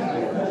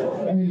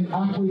 And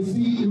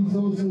Akwesi is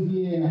also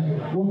here.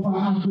 Wafa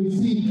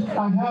Akwesi.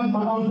 I have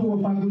my uncle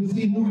Wafa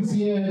Akwesi who is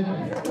here,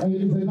 and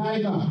it's a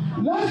nightmare.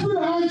 Let's put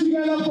our hands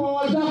together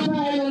for Dr.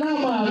 and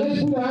Anama. Let's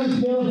put our hands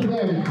together for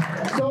them.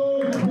 So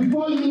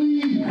before you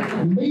leave,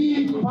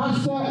 me,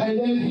 Pastor, and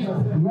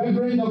then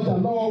Reverend Dr.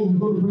 Law, we're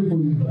going to pray for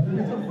you.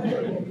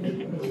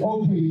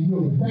 Okay,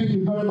 good. Thank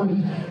you very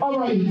much. All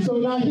right, so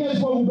now here's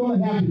what we're going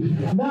to have.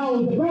 Now,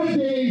 the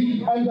birthday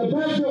and the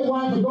birthday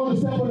wife are going to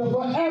step on the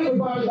floor.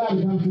 Everybody got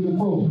to come to the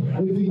floor.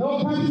 If you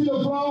don't come to the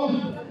floor,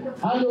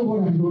 I know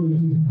what I'm going to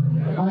do.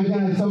 I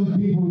got some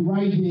people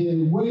right there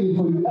waiting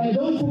for you. And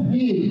don't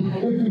forget,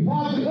 if you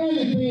have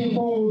anything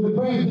for the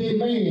birthday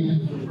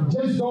man,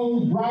 just go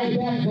right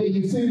back there.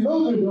 You see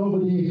Mildred over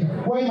there.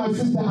 Where my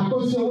sister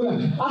Akosia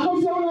Williams.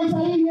 Akosia Williams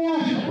are in here.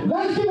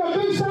 Let's give a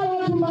big shout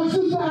out to my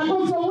sister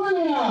Akosia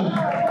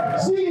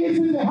Williams. She is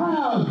in the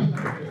house.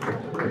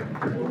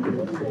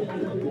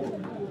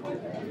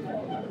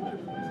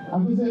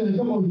 I'm just saying,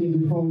 come on here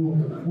before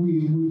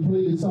we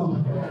play the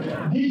song.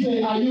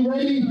 DJ, are you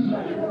ready?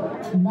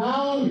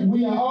 Now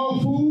we are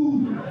all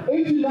full.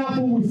 If you're not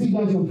full, we still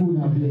got some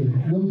food out there.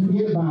 Don't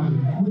forget about it.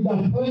 We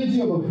got plenty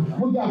of them.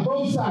 We got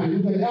both sides. We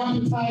got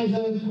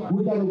appetizers.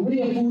 We got a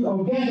real food,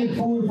 organic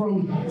food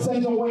from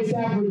Central West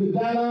Africa,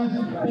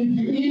 Ghana. If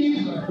you eat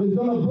it, it's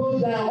going to pull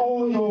down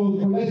all your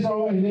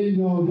cholesterol and then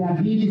your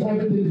diabetes,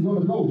 everything is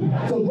going to go.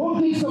 So go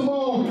get some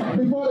more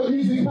before the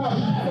music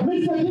comes.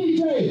 Mr.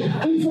 DJ,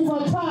 it's my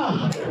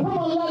time. Come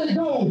on, let it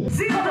go.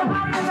 See what the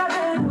body is out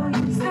there,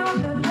 still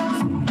the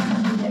best.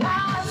 And I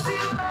see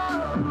you.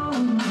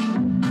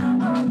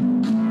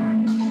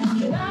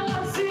 And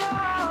I see you.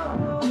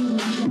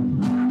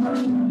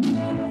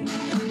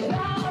 And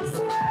I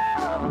see you.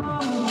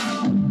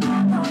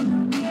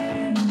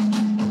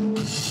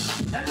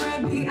 That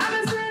might be, I've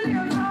been sitting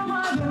here for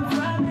my good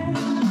friend.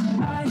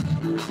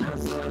 I'm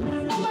so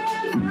good. Oh my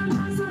God,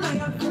 I'm so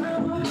like a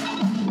friend.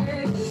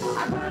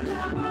 I got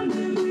that one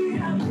baby,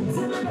 I'm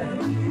so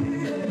baby.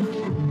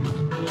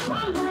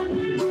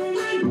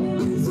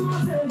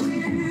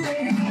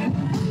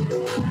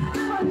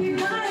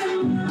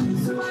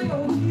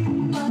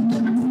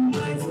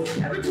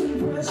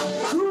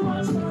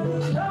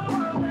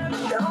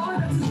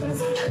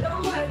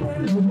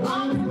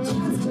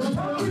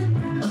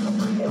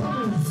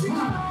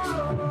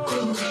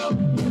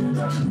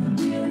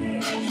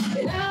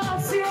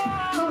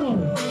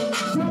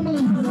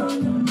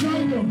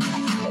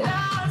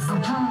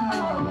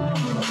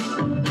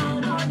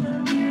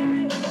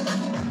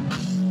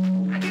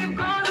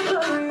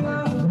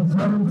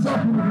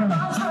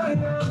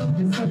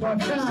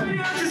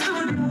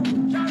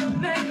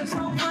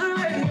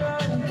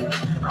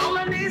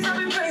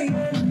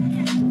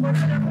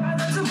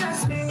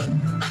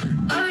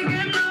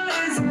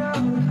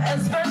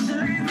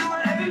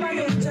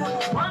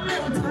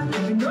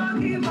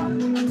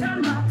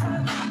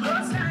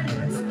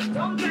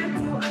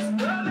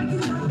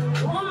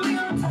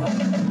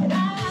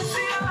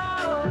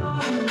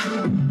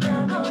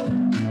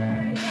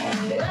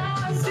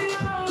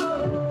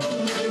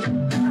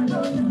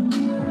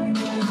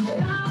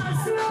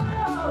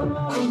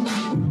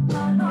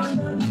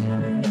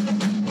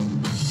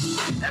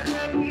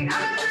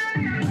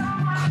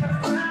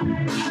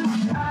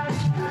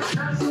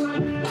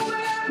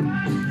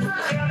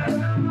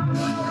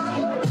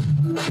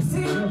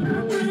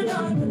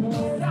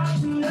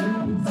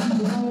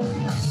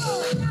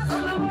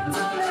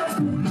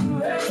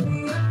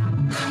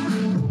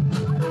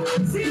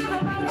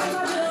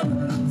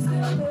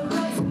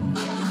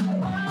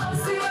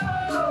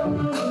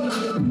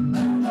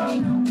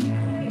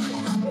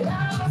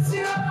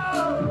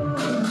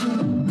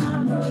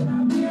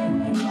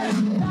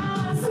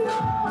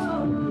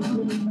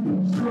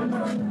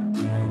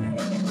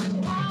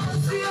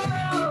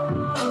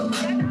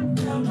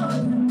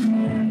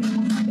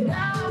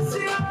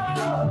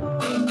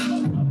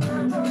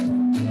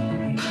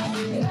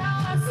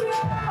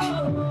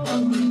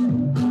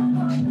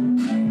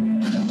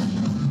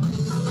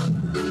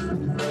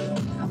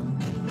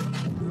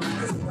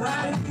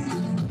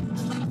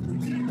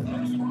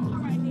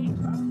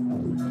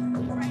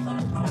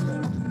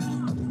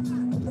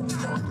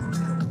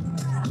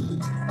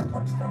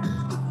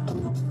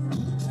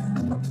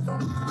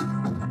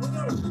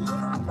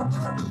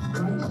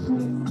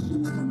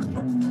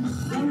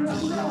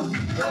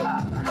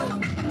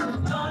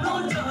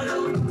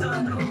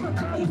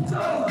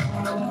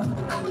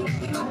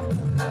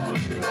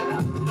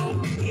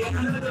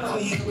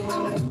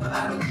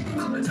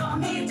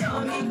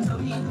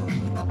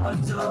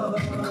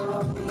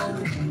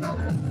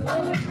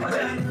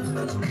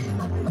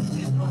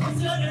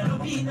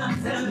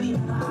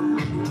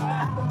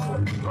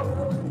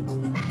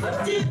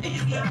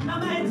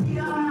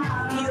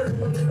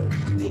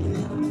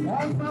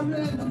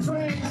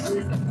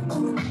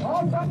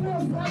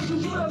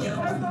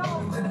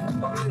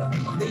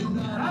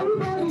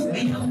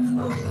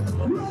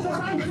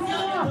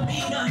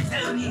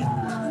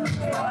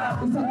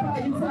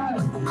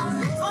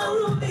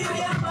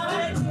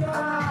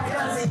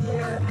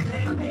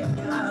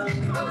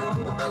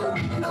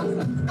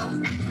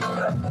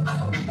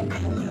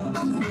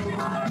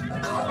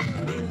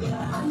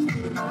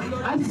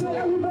 I said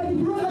everybody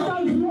throw the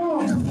dance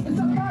floor. It's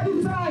a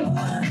party time.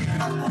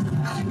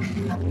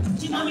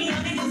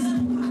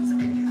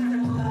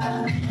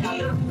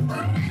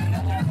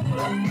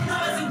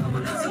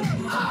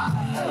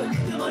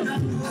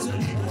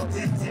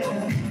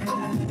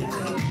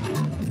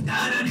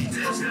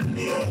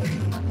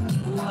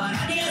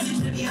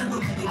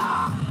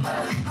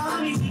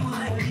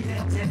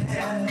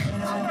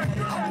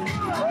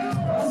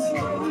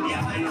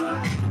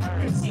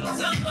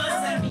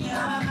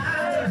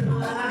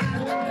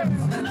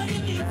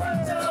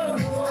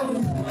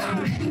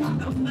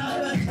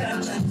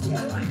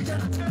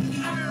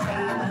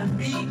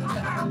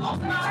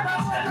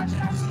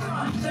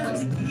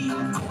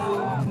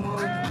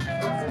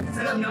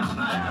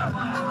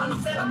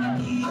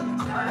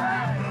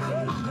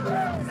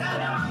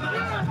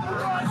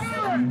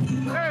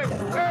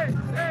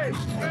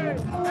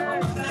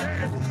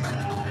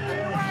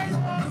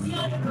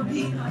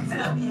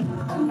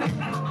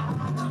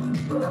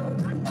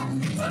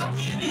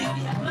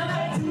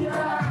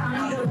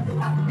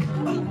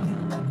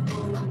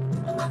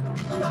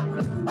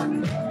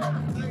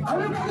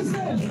 Everybody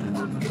say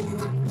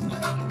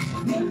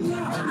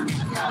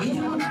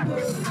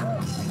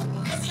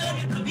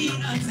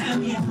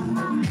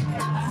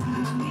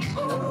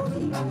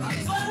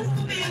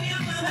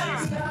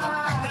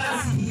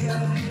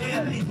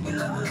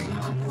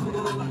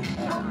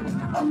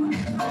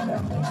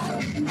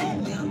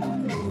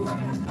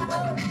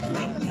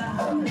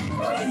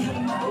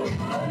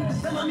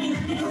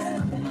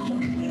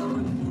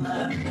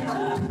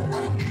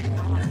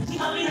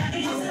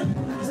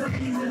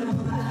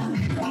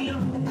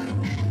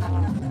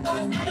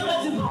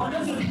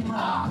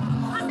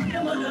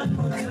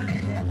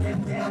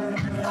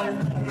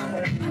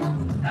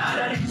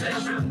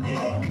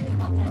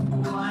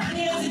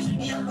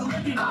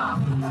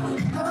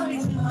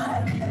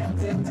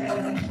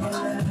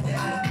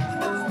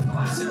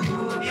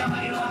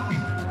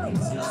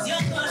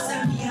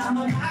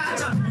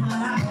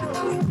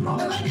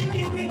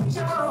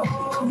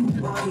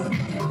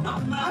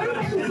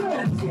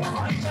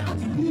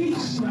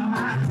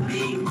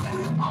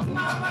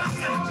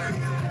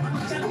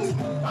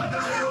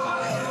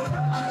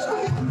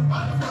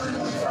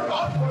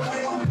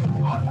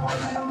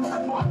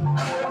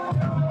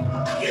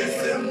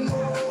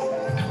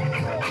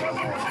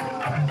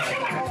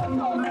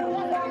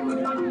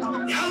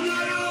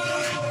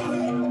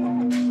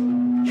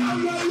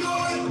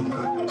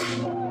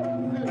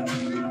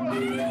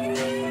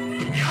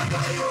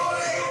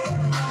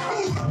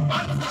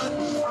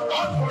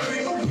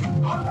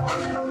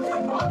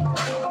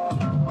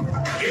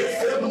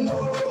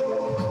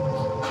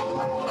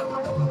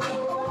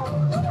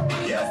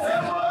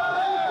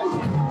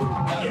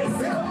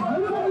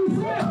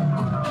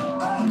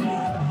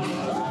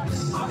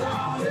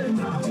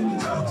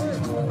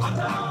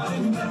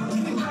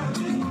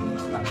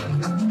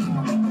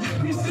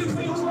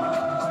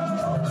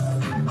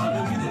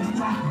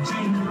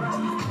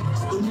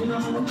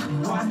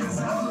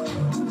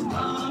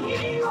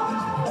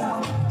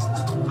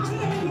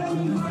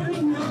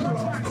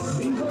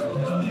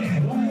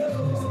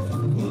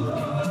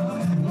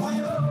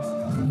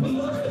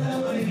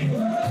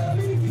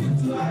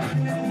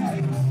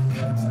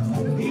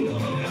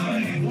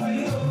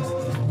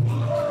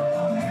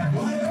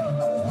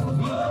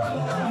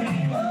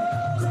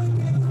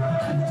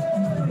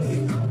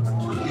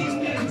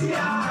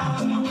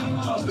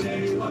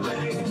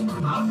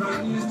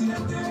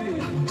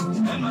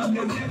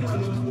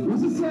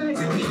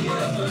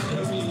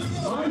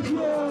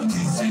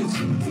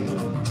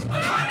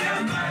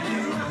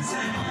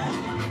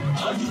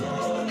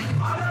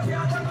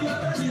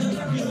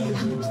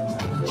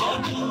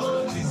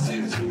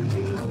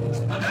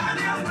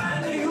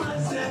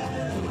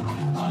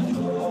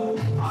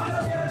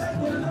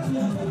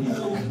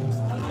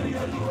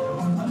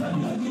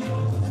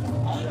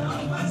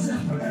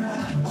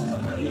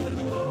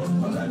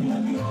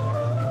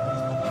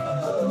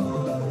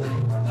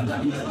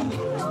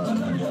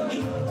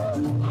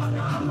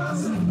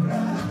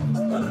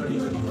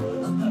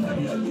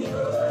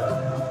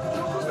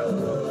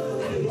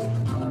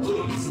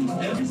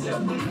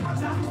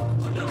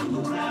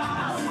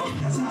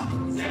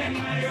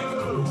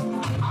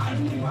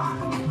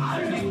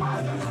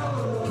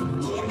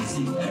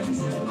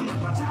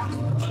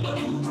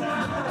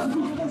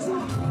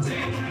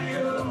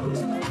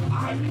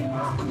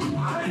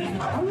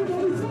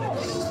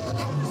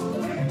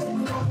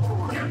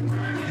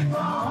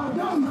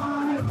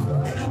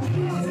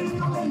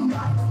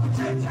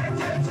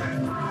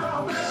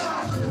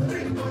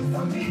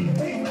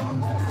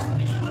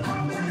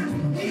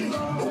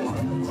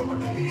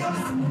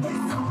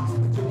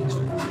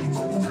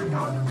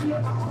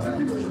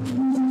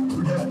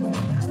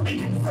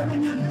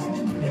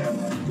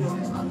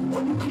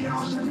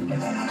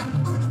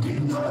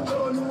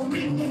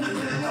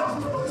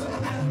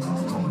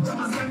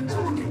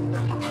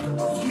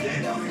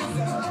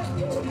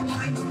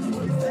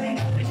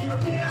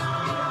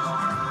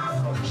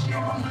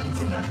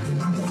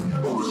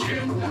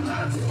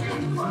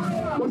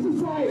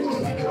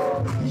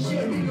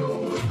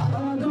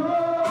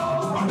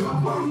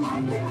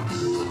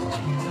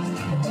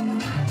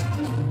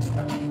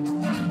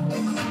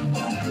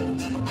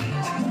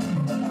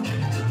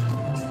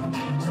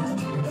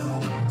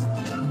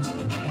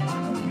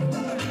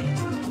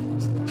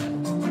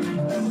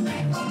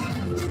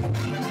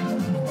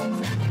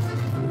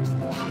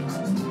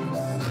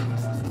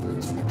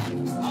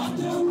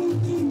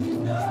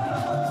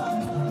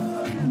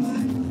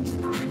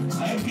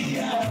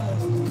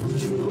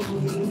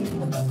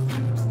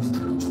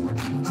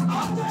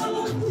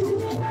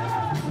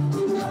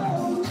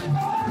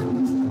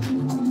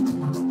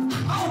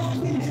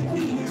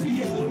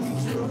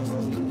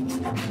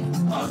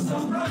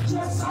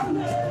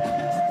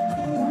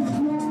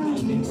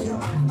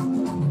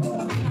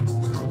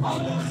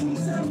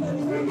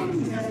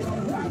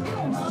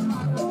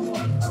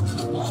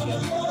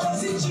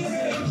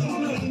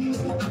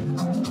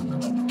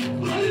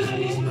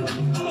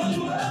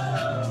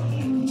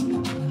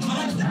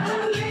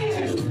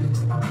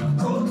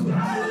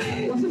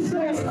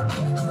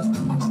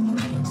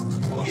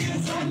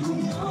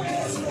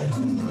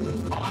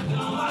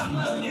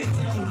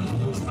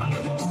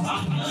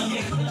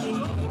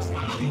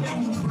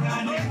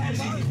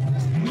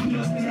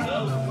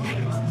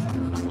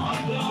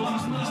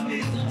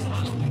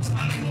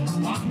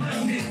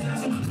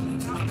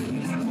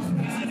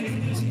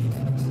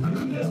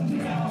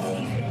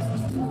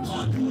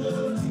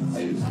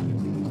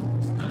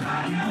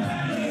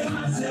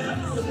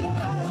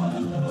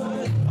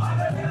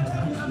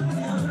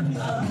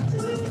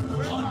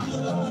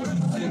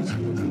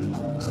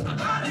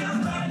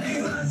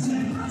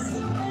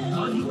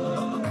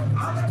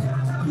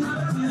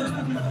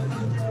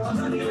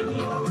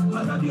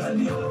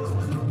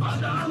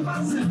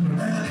What's it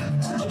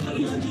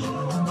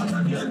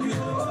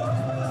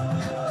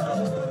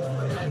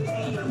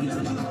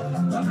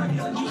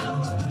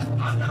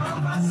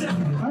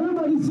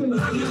Everybody sing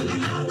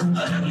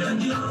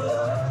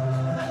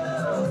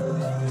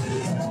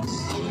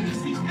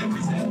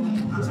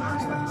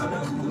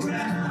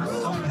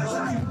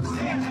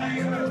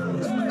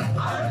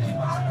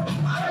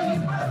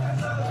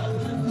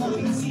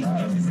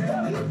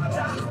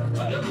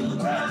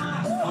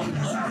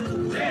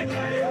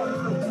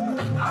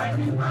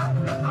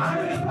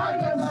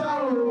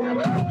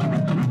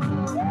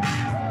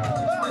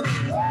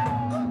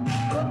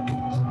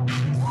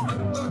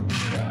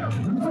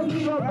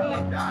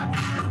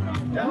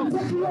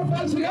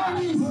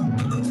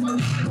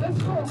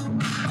Let's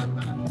go.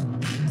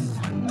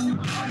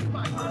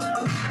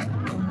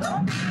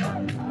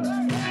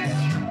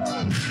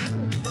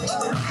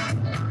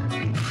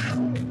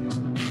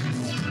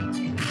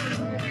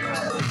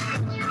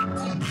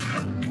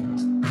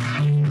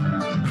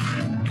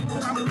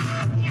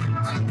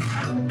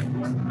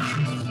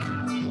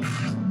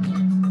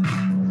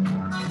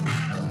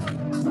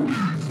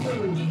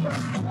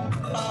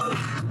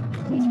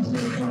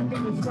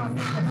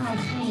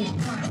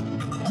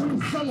 We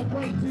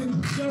celebrating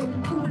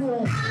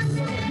Kuffour.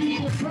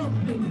 People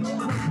pumping. People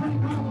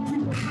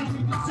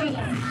coming. It's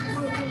all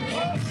about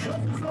love.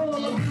 It's all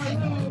about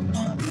passion.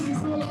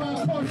 It's all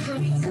about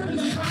tradition.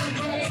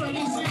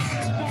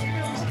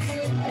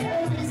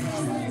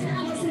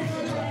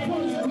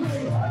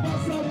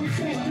 That's how we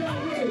take that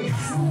way.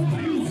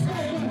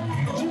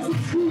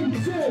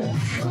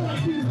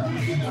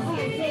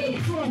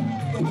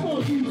 Come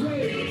on,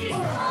 DJ.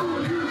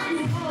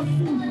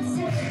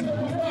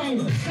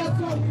 That's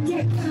how we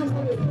get down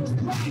with it.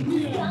 Right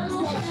here.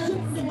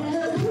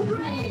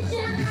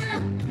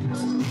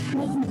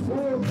 Thank you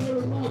so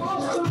very much.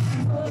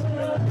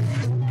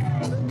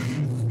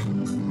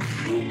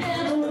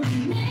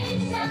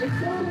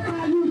 It's all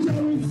about you,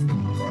 Jerry.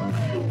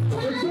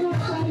 It's all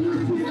about you,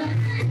 Peter.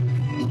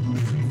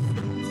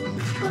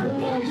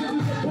 This is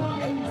the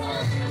party.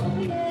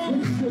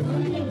 This is the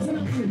real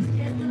champion.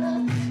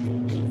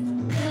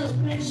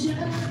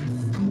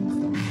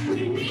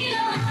 We need a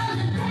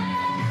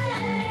holiday.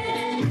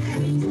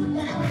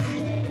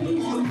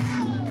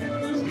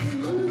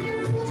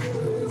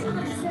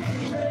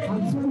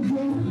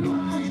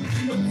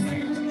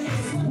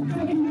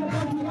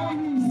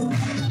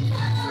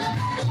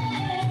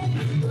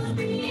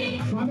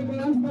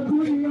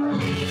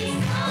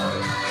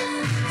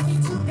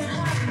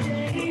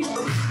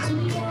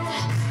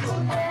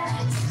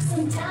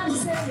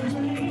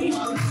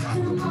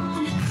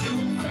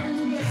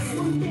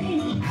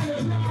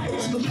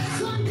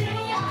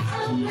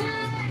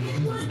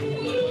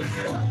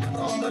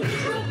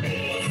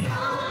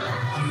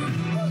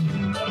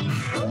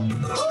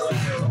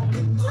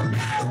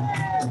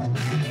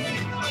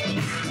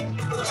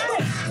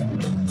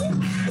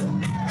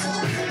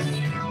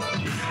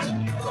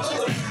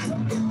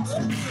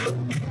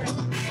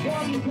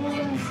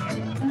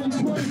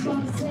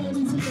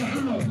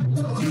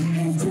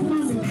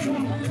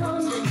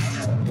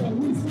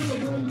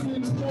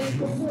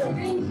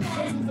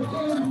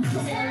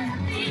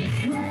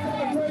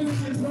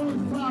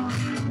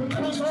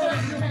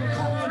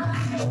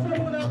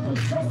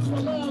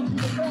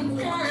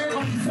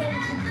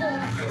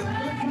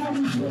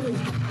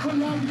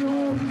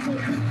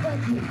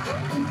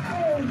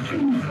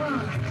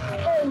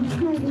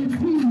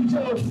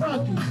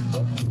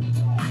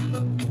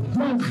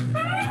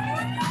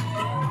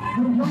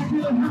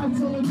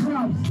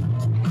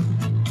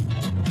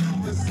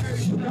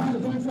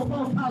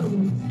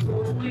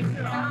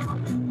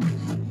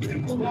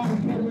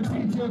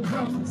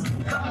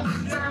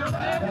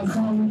 That's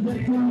how we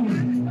get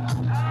through.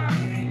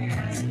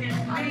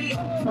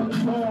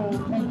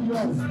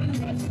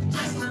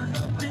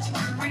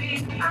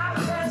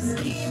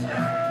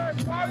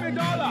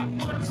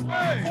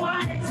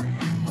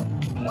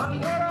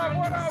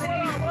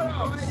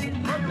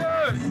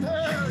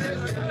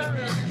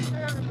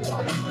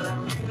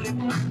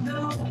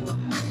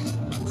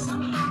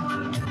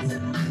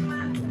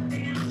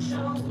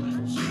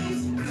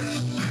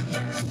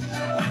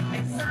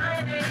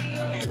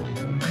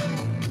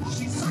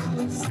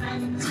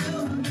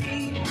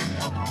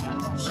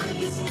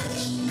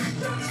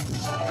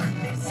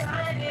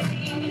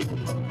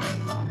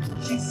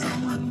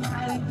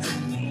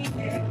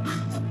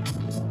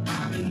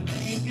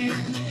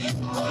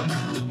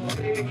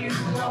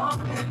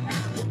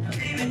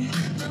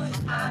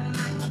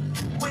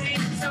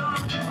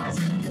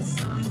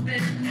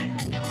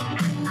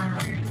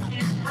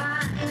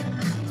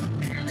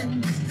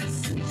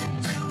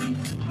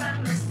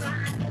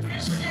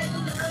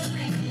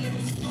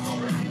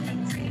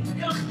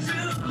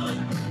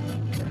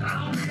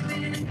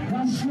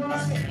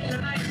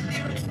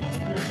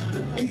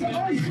 It's an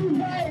ice cream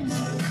place.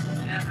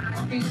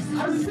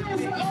 I said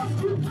it's an ice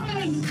cream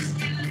place.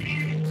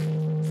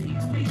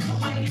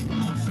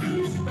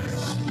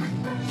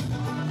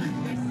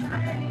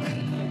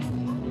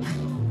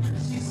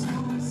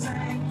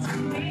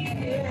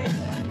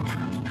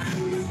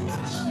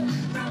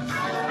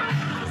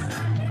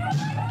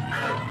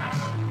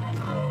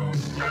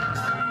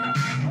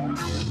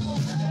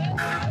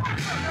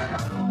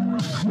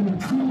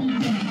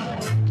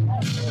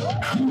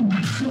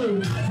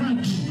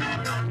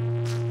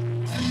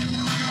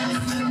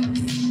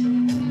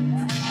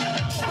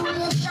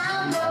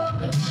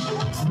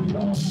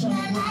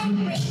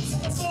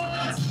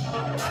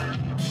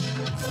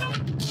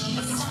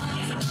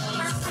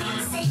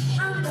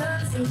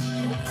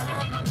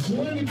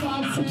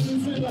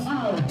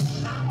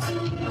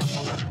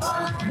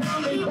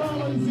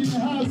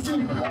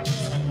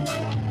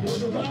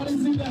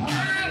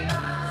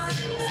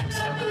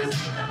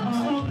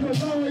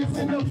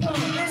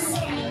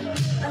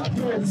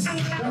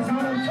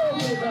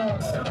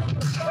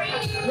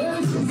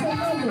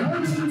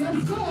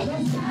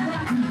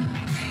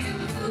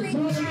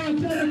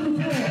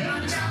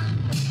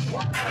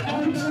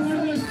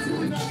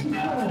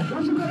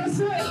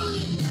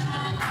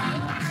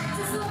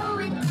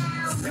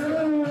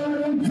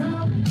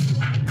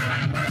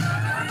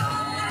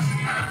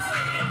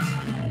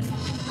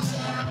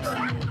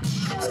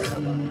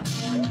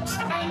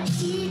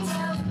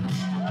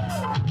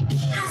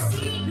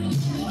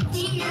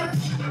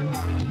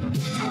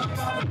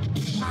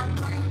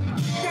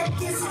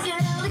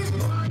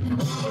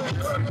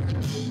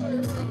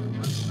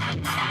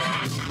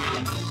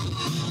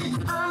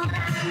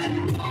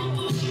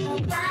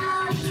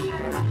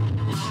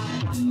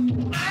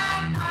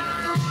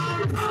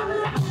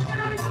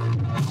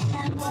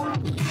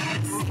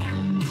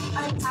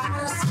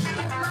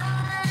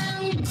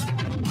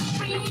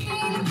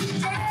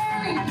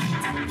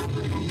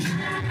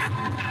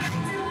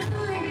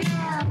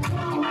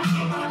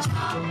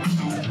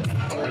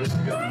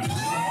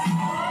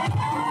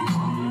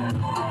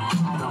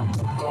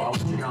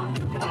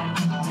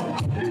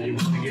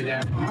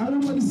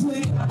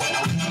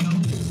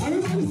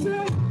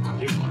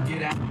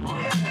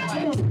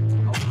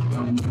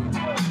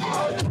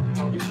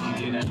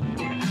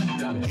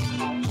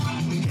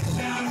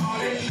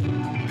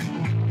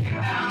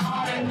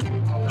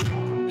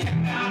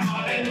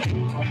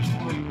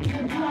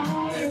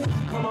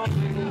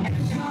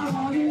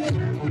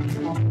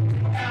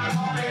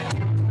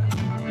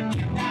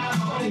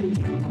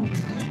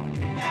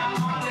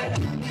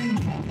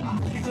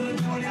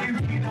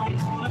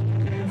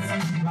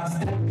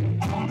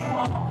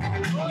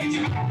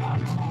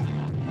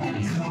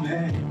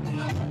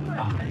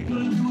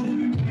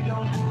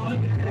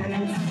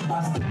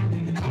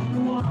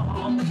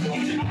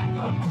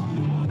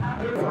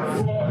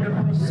 For the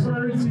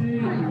prosperity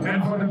and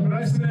for the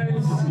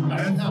blessings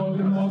and for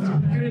the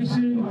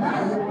multiplication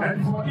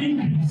and for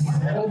increase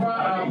over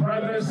our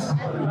brother's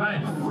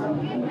life.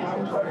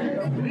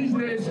 These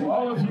days,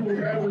 all of you will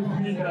bear with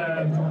me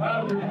that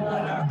our people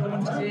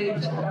don't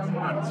age that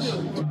much,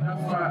 that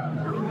far.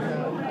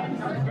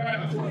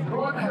 But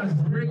God has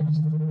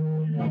graced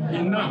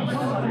enough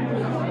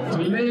to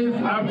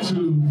live up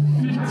to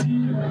 50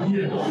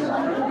 years.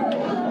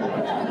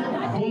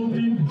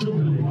 Golden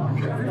Jubilee.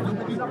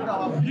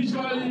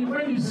 Usually,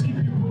 when you see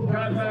people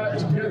gather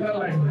together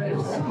like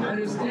this, It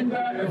is either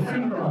a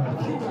funeral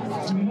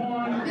to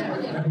mourn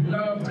a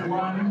beloved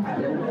one,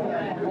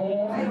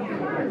 or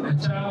a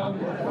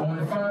child, or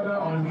a father,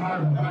 or a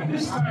mother. But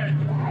this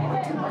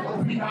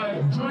time, we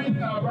are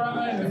joining our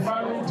brother in the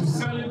family to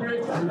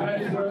celebrate the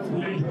life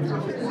late.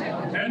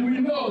 And we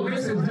know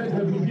this is just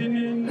the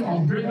beginning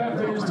of greater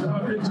things to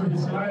happen to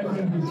his life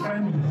and his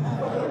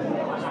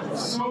family.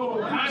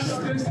 So, as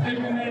this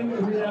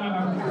evening, we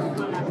are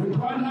with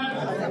one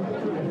heart,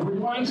 with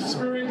one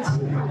spirit,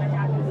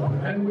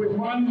 and with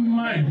one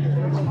mind.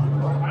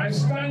 I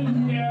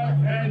stand here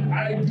and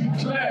I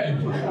declare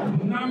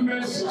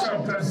Numbers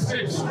chapter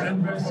 6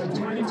 and verses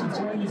 20 to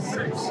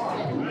 26.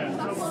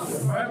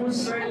 The Bible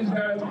says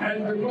that,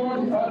 and the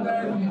Lord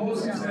ordered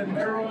Moses and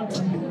Aaron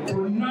to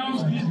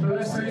pronounce these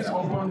blessings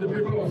upon the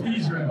people of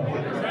Israel.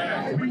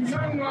 We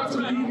cannot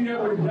leave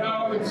here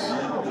without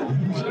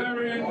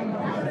declaring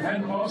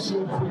and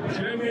also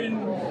proclaiming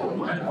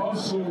and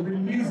also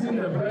releasing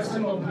the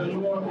blessing of the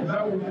Lord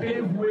that will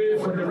pave way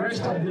for the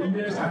rest of the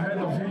years ahead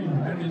of him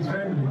and his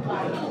family.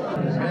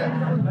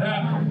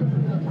 That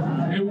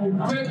it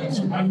will take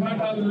to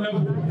another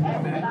level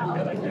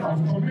of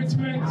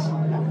commitment,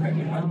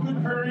 a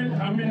good parent,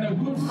 a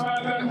good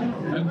father,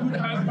 a good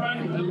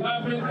husband, a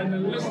loving and a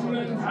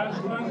listening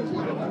husband,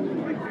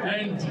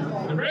 and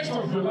the rest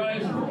of your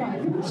life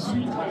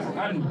sweet as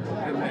honey.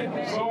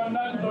 So on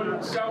that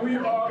note, shall we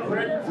all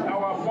raise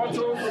our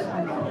bottles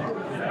and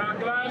our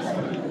glass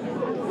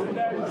and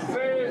then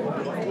say,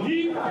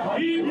 hip,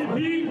 hip,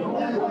 hip,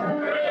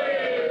 hooray!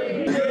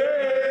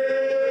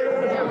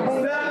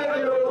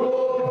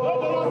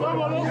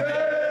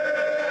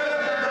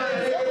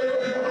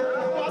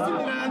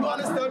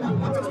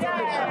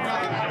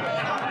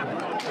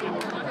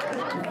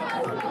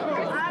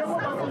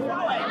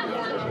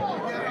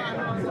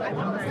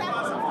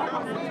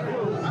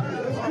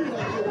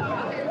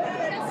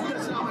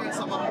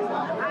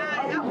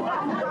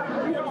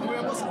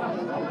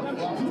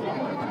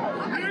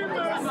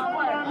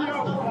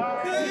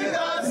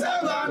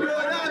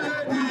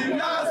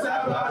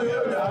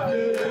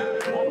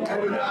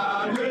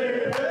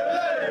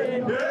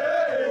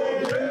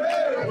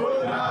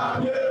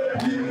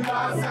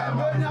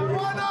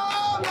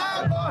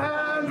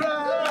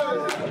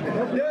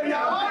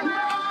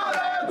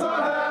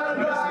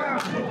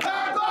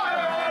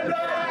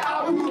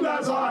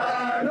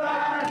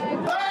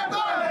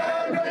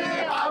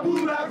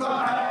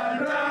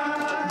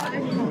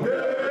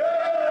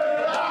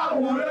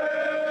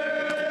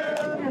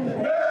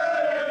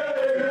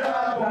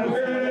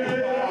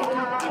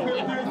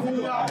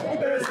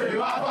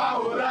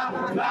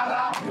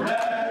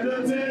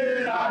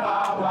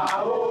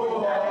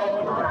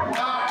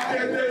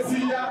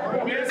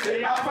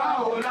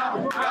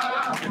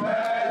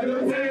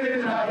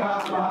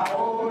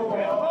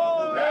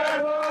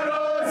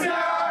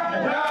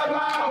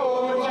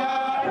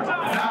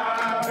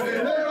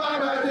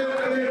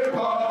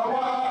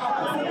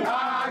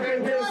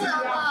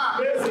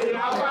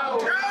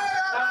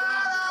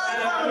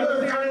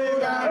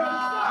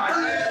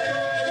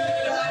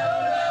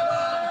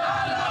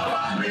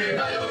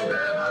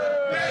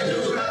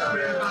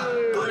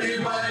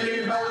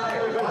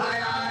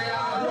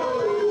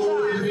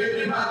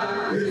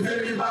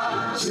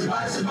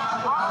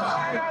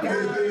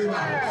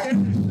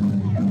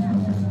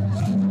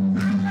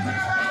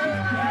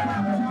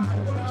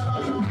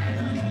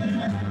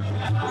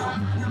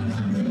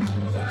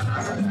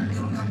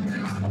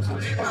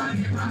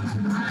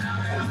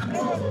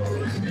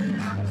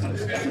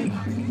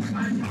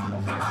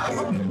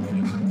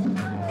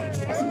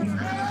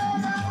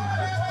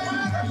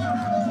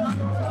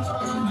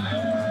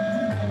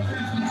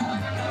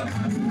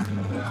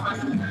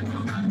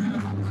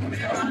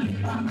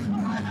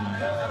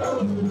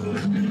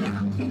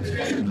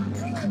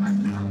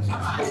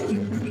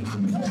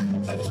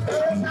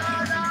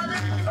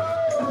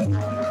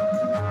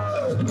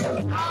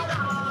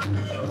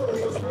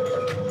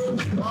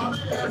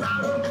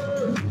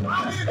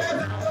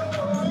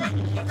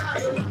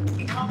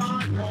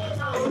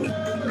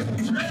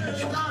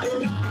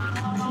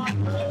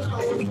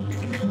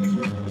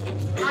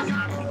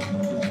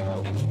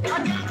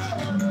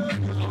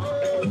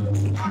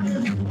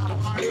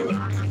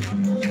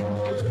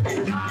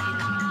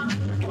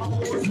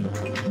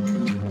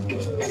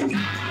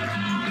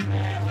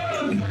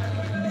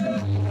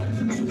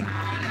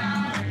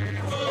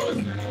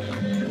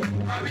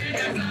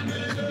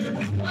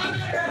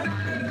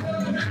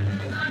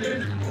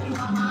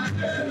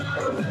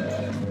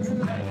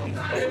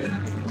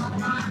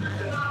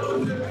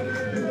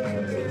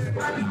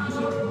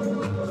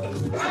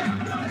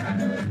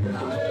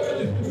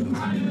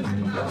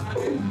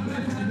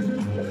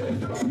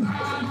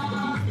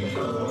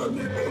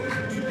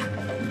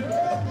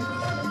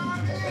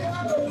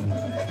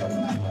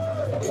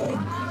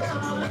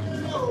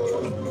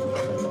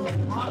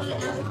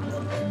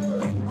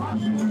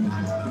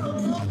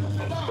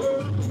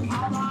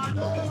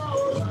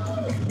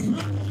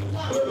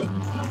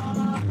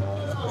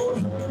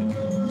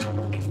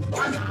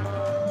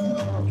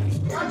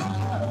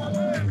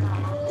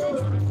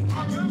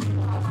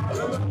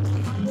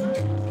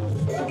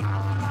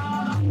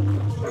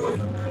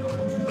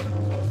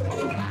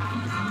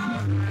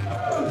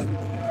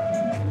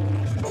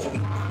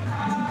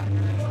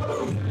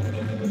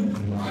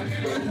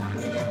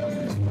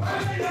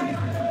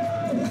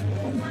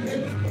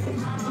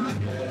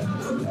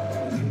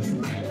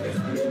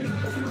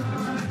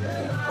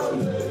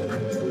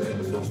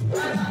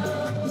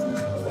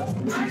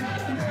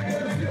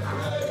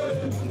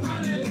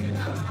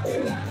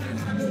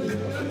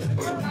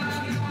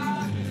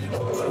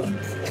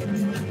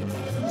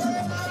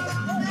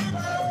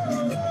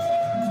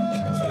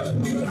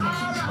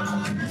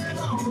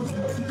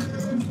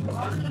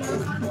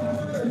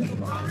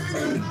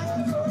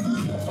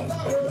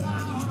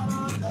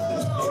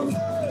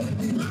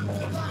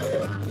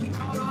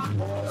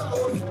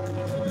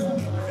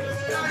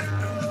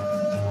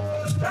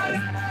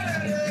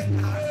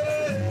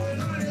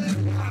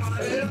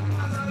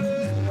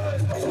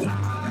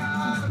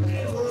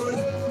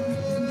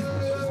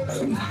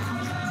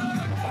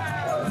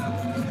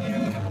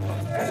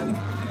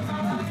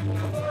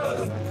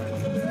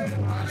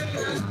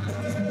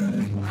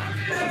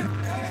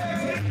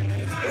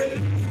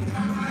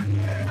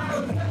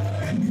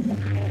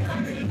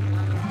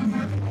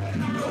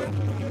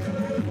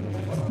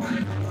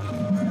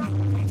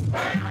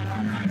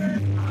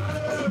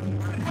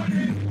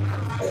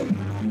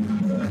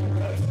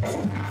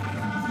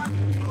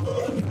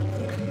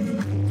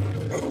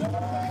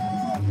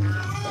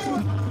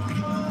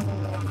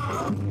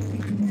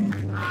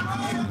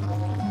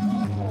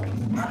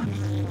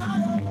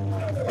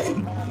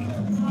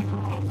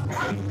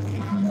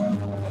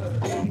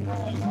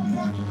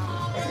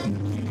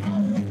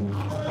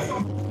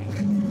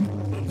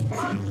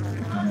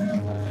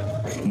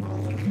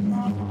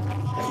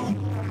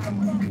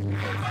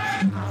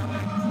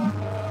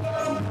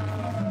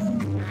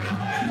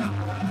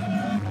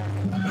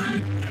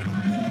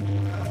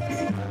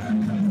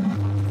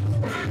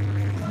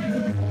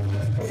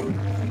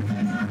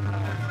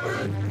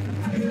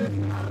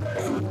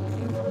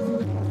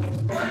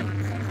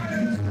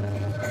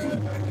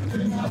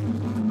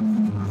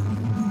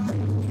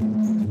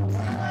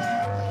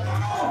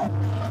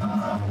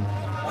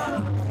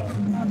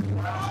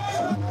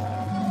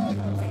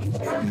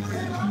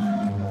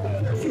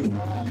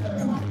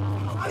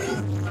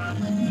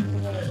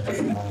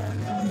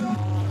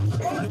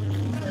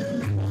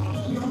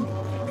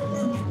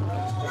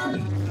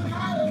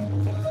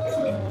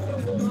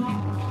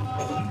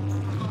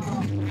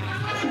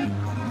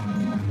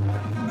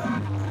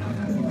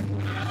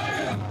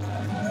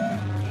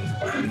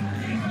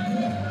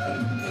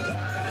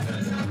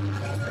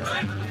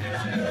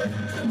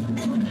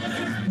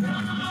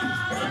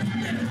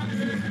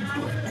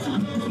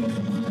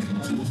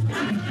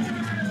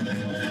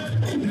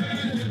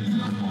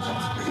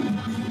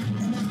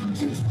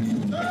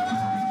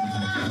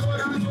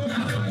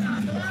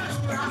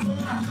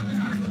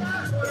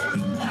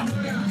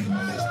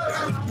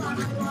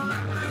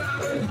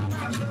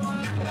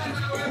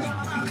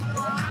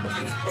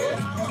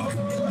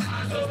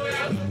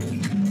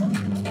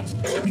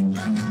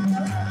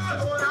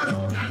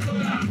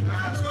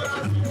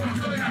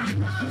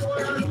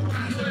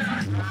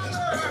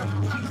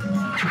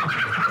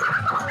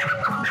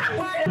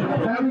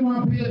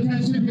 Everyone pay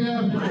attention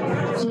here.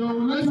 So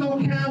let's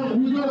all count.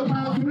 We're going to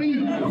count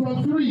three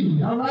from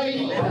three, all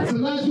right? So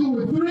let's do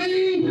it.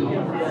 3,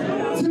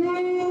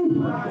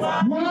 2,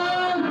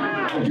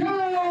 1,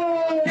 go!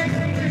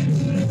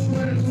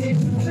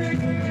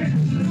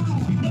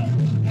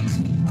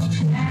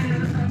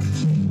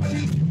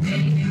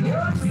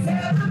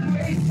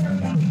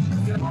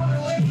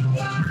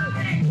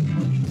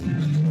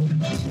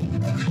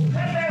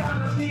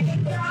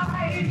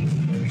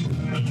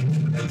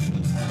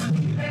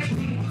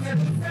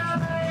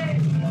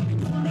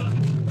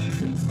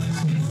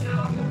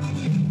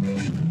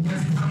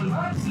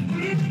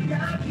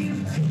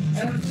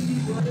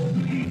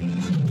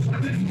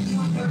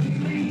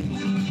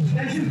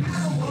 That you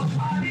have a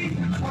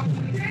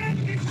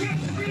party,